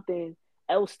just something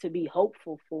else to be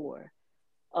hopeful for.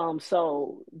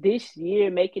 So this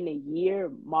year, making a year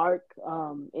mark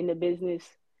in the business,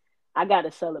 I got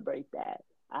to celebrate that.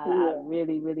 I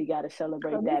really, really got to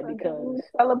celebrate that because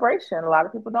celebration. A lot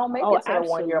of people don't make it to the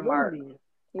 1 year mark.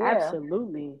 Yeah.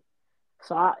 Absolutely.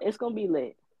 So it's going to be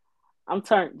lit. I'm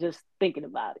turned just thinking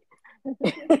about it.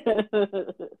 Yeah,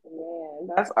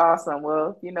 that's awesome.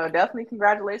 Well, definitely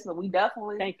congratulations. We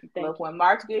definitely thank you. Look, when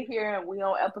March get here and we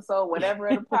on episode whatever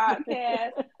of the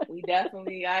podcast, we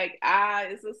definitely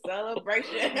it's a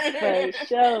celebration.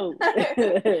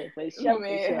 For sure.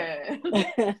 Man.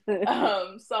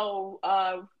 So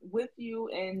with you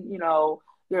and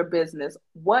your business,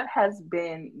 what has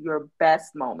been your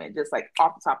best moment, just like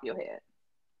off the top of your head?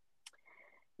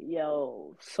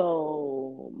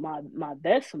 So my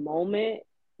best moment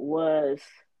was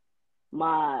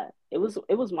it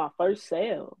was my first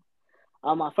sale,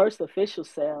 my first official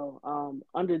sale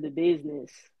under the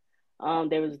business.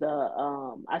 There was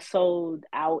I sold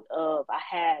out of, I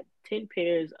had 10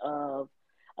 pairs of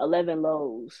 11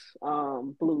 lows,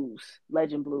 blues,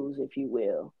 legend blues, if you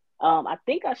will. I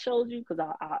think I showed you because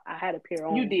I had a pair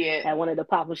on. You did at one of the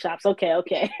pop-up shops.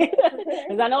 Okay.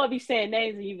 Because I know I'd be saying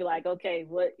names and you'd be like, okay,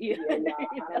 what? I don't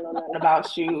know nothing about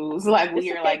shoes. Like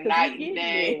we are like night and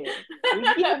day. We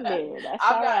getting there. That's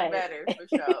I've all gotten right. better for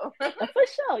sure. For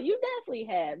sure, you definitely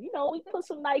have. We put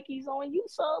some Nikes on you,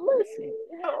 so listen.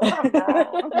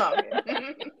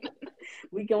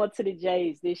 We going to the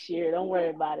J's this year. Don't worry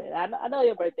about it. I know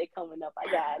your birthday coming up. I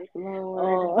got it.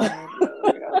 Lord,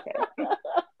 okay.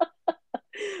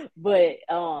 But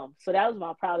so that was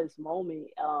my proudest moment.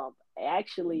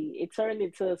 Actually, it turned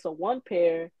into, so one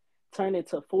pair turned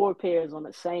into 4 pairs on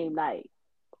the same night.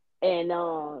 And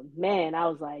man, I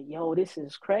was like, yo, this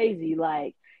is crazy.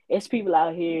 Like, it's people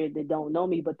out here that don't know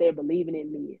me, but they're believing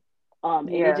in me. And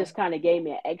it just kind of gave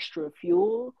me an extra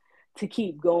fuel to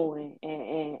keep going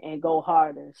and go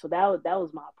harder. So that was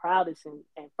my proudest and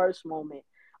first moment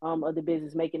of the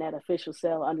business, making that official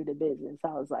sale under the business. I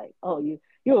was like, oh,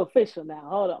 you're official now.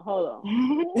 Hold on.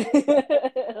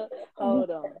 Hold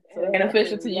on. So it ain't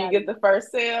official till you get the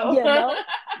first sale. I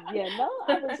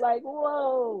was like,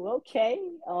 whoa, okay.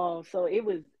 So it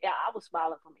was, I was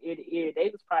smiling from ear to ear. They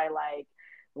was probably like,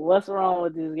 what's wrong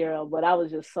with this girl? But I was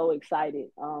just so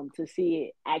excited to see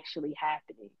it actually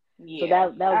happening. So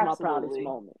that was my proudest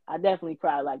moment. I definitely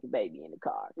cried like a baby in the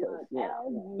car.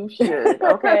 You should,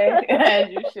 okay? As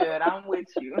you should. I'm with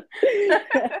you.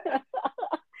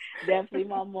 Definitely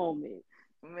my moment.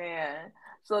 Man.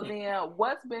 So then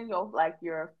what's been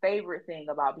your favorite thing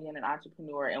about being an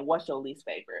entrepreneur, and what's your least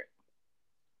favorite?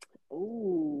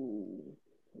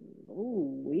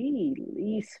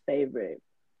 Least favorite.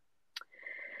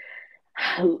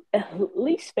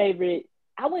 Least favorite,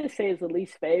 I wouldn't say it's the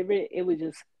least favorite. It was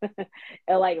just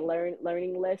like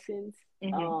learning lessons.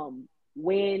 Mm-hmm.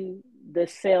 When the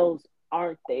sales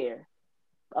aren't there,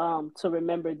 to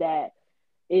remember that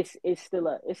it's still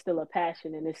a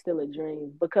passion and it's still a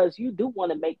dream, because you do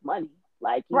want to make money.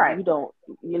 Like Right. you don't,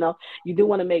 you do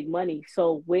want to make money.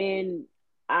 So when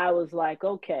I was like,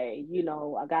 okay,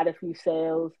 I got a few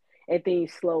sales and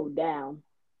things slowed down.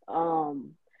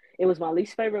 Um, it was my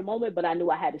least favorite moment, but I knew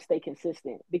I had to stay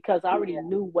consistent because I already Yeah.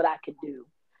 knew what I could do.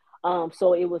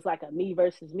 So it was like a me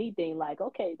versus me thing. Like,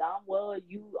 okay, Dom, well,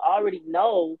 you already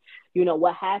know,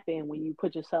 what happened when you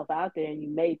put yourself out there and you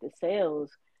made the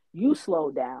sales. You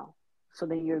slowed down, so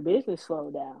then your business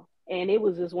slowed down. And it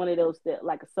was just one of those that,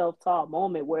 like a self-taught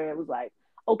moment where it was like,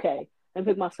 okay, let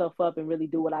me pick myself up and really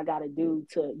do what I got to do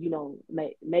to,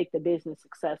 make the business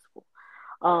successful.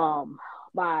 Um,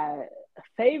 my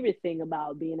favorite thing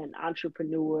about being an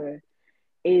entrepreneur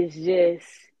is just,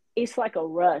 it's like a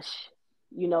rush,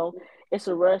 you know. It's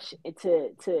a rush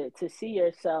to see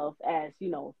yourself as,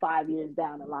 5 years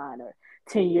down the line or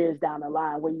 10 years down the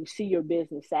line, where you see your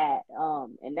business at,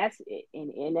 and that's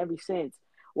in every sense,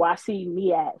 where I see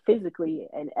me at physically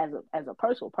and as a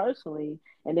person personally,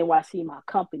 and then where I see my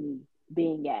company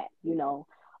being at,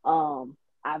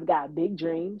 I've got big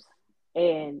dreams,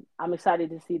 and I'm excited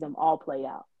to see them all play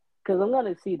out, because I'm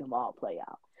going to see them all play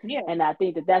out. Yeah. And I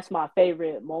think that that's my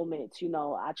favorite moments.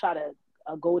 I try to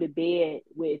go to bed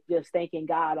with just thanking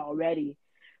God already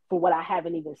for what I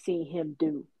haven't even seen Him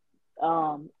do.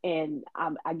 And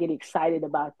I get excited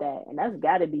about that. And that's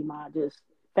got to be my just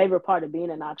favorite part of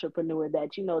being an entrepreneur, that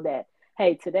that,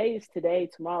 hey, today is today,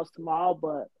 tomorrow's tomorrow,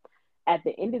 but at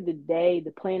the end of the day,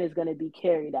 the plan is going to be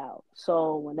carried out.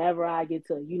 So whenever I get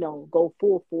to, go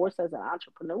full force as an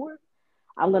entrepreneur,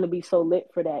 I'm gonna be so lit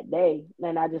for that day,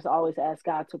 and I just always ask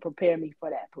God to prepare me for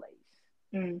that place.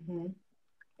 Mm-hmm.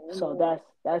 So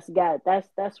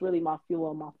that's really my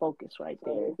fuel and my focus right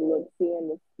there.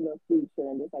 Seeing the future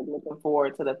and just like looking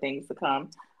forward to the things to come.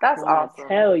 That's When awesome,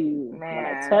 when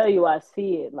I man. tell you, I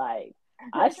see it. Like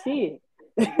I see it.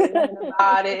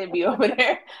 About it and be over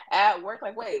there at work,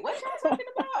 like, wait, what y'all talking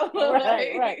about?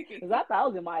 Right. Because I thought I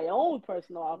was in my own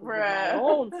personal office, with my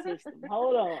own system.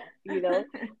 Hold on.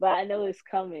 But I know it's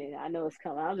coming. I'm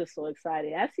just so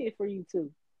excited. I see it for you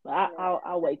too. But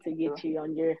I'll wait to get you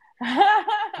on your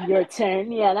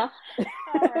turn, all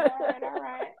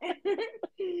right.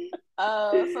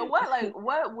 So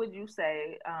what would you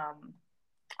say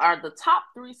are the top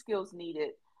 3 skills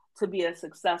needed to be a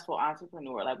successful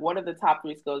entrepreneur? Like, what are the top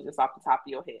 3 skills just off the top of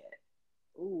your head?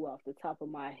 Ooh, off the top of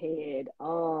my head.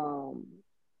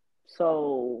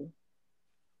 So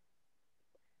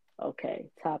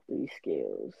okay, top 3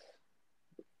 skills.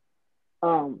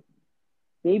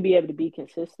 You be able to be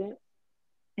consistent.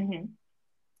 Mm-hmm.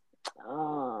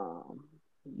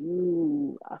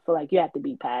 I feel like you have to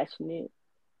be passionate.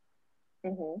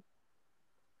 Mm-hmm.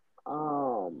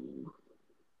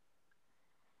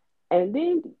 And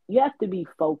then you have to be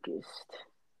focused.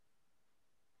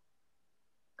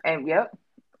 And yep,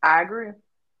 I agree.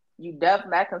 You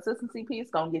definitely, that consistency piece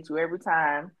gonna get you every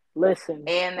time. Listen,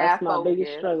 And that's that my focus,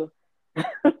 biggest struggle.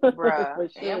 bruh. For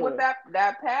sure. And with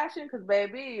that passion, because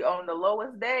baby, on the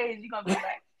lowest days, you're gonna be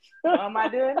like, why am I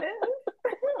doing this?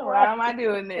 Why am I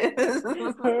doing this?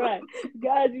 Right.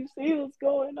 God, you see what's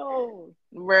going on.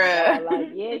 Bruh. God, like,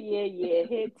 yeah.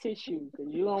 Head tissue,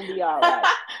 because you're going to be all right.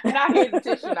 Not here's the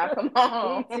tissue now. Come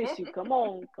on. Head tissue. Come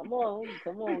on.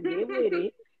 Get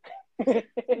with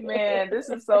it. Man, this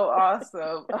is so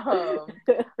awesome.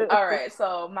 All right.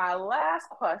 So my last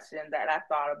question that I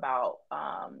thought about,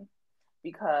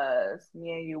 because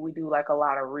me and you, we do like a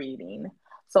lot of reading.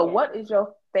 So what is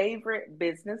your favorite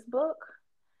business book?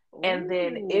 And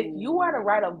then if you were to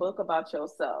write a book about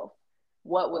yourself,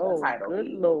 what would the title be? be?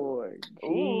 Good Lord.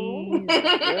 Jesus.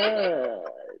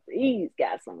 He's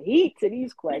got some heat to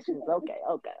these questions. Okay.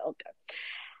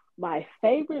 My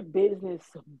favorite business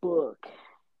book,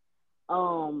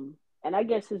 and I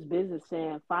guess it's business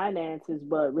and finances,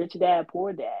 but Rich Dad,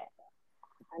 Poor Dad.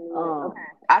 Okay.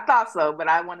 I thought so, but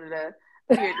I wanted to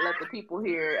let the people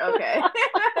hear. Okay.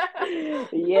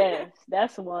 Yes,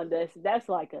 that's one that's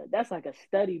like a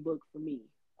study book for me.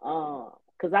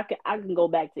 Because I can go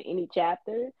back to any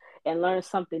chapter and learn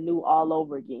something new all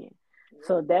over again.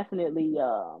 So definitely,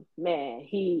 man,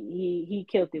 he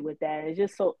killed it with that.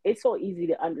 It's so easy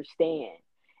to understand,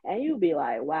 and you'll be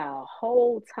like, wow,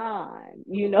 whole time,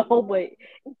 but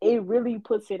it really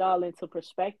puts it all into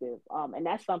perspective. And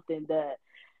that's something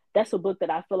that's a book that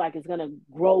I feel like is gonna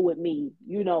grow with me,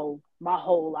 my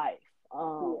whole life.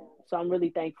 So I'm really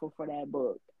thankful for that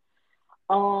book.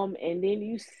 And then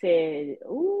you said,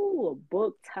 ooh, do a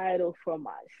book title for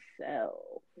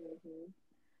myself. Mm-hmm.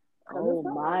 Oh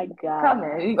my God. Come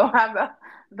in. You're going to have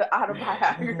the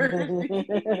autobiography.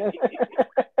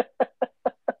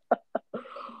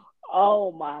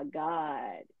 Oh my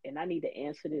God. And I need to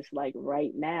answer this like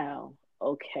right now.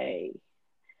 Okay.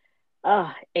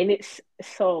 And it's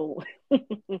so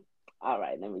all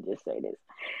right, let me just say this.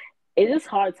 It is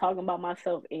hard talking about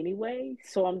myself anyway.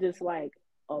 So I'm just like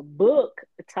a book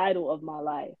title of my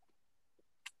life.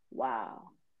 Wow.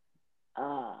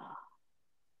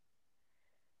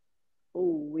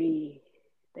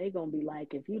 They gonna be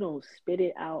like, if you don't spit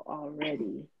it out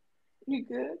already. You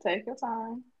good? Take your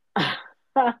time.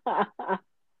 Well,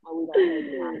 we don't know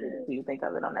the time until you think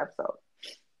of it on the episode.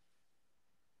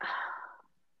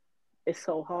 It's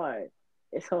so hard.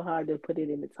 It's so hard to put it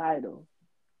in the title.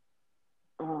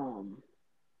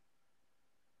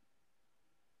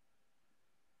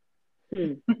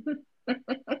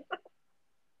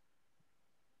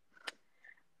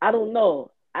 I don't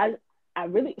know. I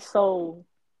really, so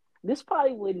this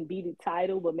probably wouldn't be the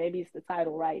title, but maybe it's the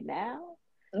title right now.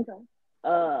 Okay.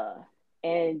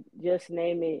 And just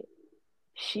name it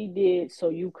She Did So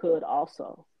You Could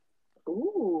Also.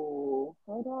 Ooh,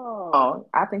 hold on.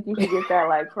 I think you should get that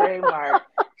like trademark.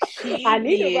 I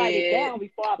need to write it down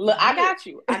before I look. I got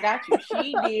you.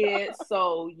 She did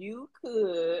so you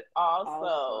could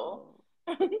also.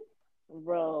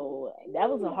 Bro, that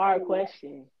was a hard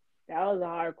question. That was a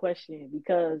hard question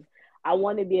because I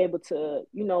want to be able to,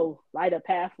 light a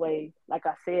pathway, like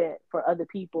I said, for other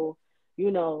people,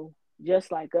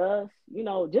 just like us,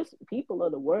 just people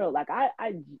of the world. Like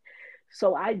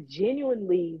so I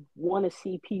genuinely want to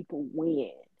see people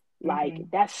win. Like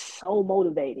that's so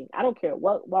motivating. I don't care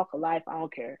what walk of life. I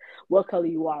don't care what color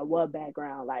you are, what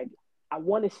background. Like I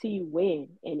want to see you win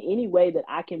in any way that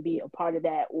I can be a part of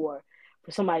that, or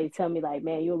for somebody to tell me like,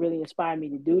 man, you really inspired me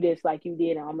to do this like you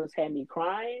did and almost had me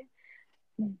crying.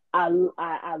 I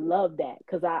love that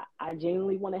because I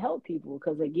genuinely want to help people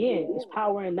because again, it's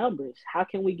power in numbers. How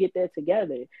can we get that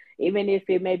together? Even if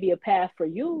it may be a path for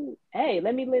you, hey,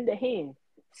 let me lend a hand.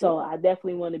 So I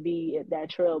definitely want to be that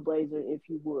trailblazer if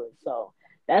you would. So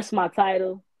that's my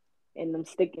title and I'm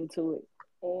sticking to it.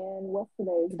 And what's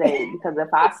today's date? Because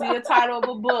if I see a title of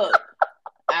a book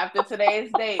after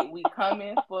today's date, we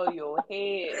coming for your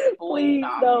head. Boy, please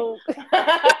don't.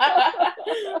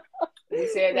 We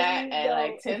said that at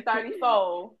like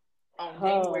 10:34 on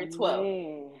January 12th.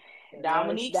 Man.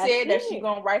 Dominique said that she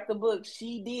gonna write the book.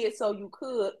 She did so you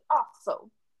could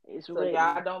also. It's so written.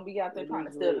 Y'all don't be out there trying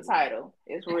to steal the title.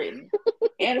 It's written.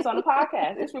 And it's on the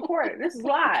podcast. It's recorded. This is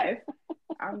live.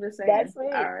 I'm just saying. That's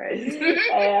it. All right.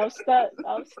 Hey, I'm stuck.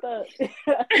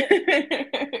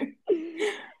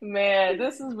 Man,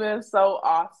 this has been so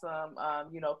awesome.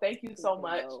 Thank you so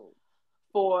much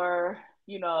for,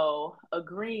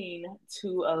 agreeing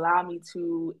to allow me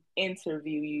to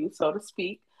interview you, so to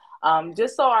speak.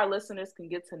 Just so our listeners can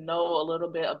get to know a little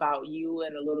bit about you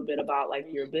and a little bit about like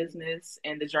your business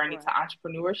and the journey to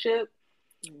entrepreneurship.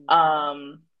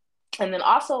 And then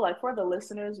also like for the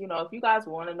listeners, if you guys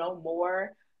want to know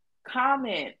more,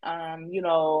 comment.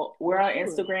 We're on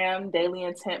Instagram, Daily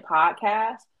Intent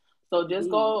Podcast. So just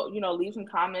go, leave some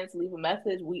comments, leave a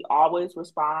message. We always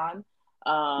respond.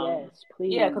 Yes,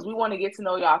 please. Yeah, because we want to get to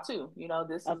know y'all too.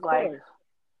 This is like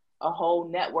a whole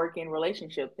networking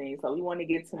relationship thing. So we want to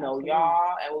get to know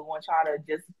y'all, and we want y'all to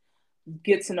just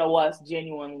get to know us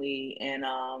genuinely and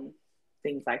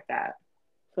things like that.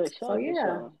 For sure. So yeah, for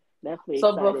sure. Definitely.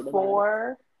 So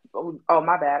before, oh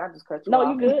my bad, I just cut you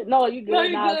off. You good? No, you good. No,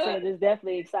 you I'm good. saying just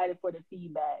definitely excited for the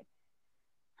feedback.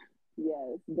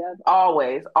 Yes, that's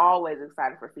always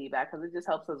excited for feedback because it just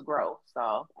helps us grow.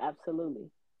 So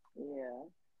absolutely. Yeah.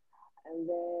 And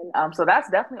then so that's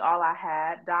definitely all I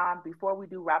had. Dom, before we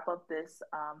do wrap up this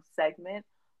segment,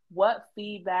 what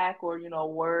feedback or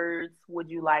words would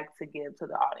you like to give to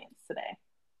the audience today?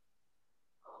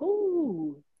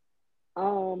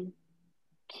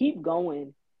 Keep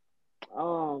going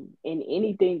in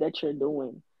anything that you're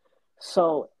doing.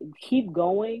 So keep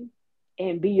going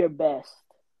and be your best.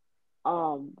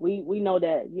 We know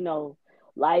that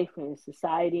life and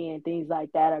society and things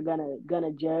like that are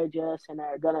gonna judge us and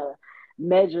are gonna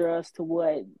measure us to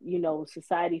what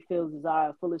society feels is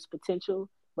our fullest potential,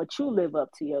 but you live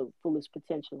up to your fullest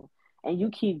potential and you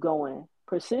keep going.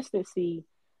 Persistency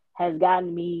has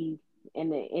gotten me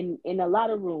in a lot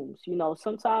of rooms.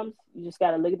 Sometimes you just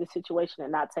got to look at the situation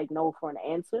and not take no for an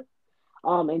answer,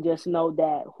 and just know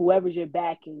that whoever's your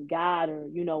backing, God or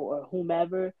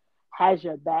whomever has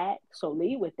your back. So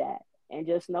lead with that and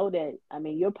just know that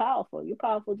you're powerful. You're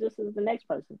powerful just as the next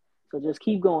person. So just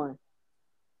keep going.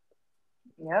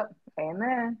 Yep.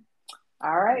 Amen.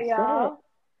 All right, That's y'all.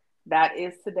 That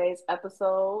is today's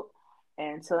episode.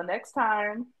 Until next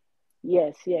time.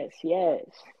 Yes.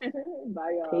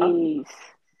 Bye, y'all. Peace.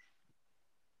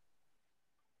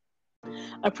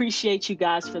 Appreciate you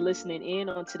guys for listening in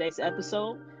on today's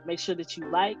episode. Make sure that you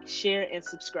like, share, and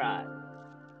subscribe.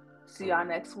 See y'all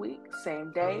next week.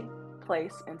 Same day,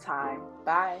 place, and time.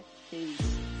 Bye.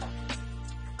 Peace.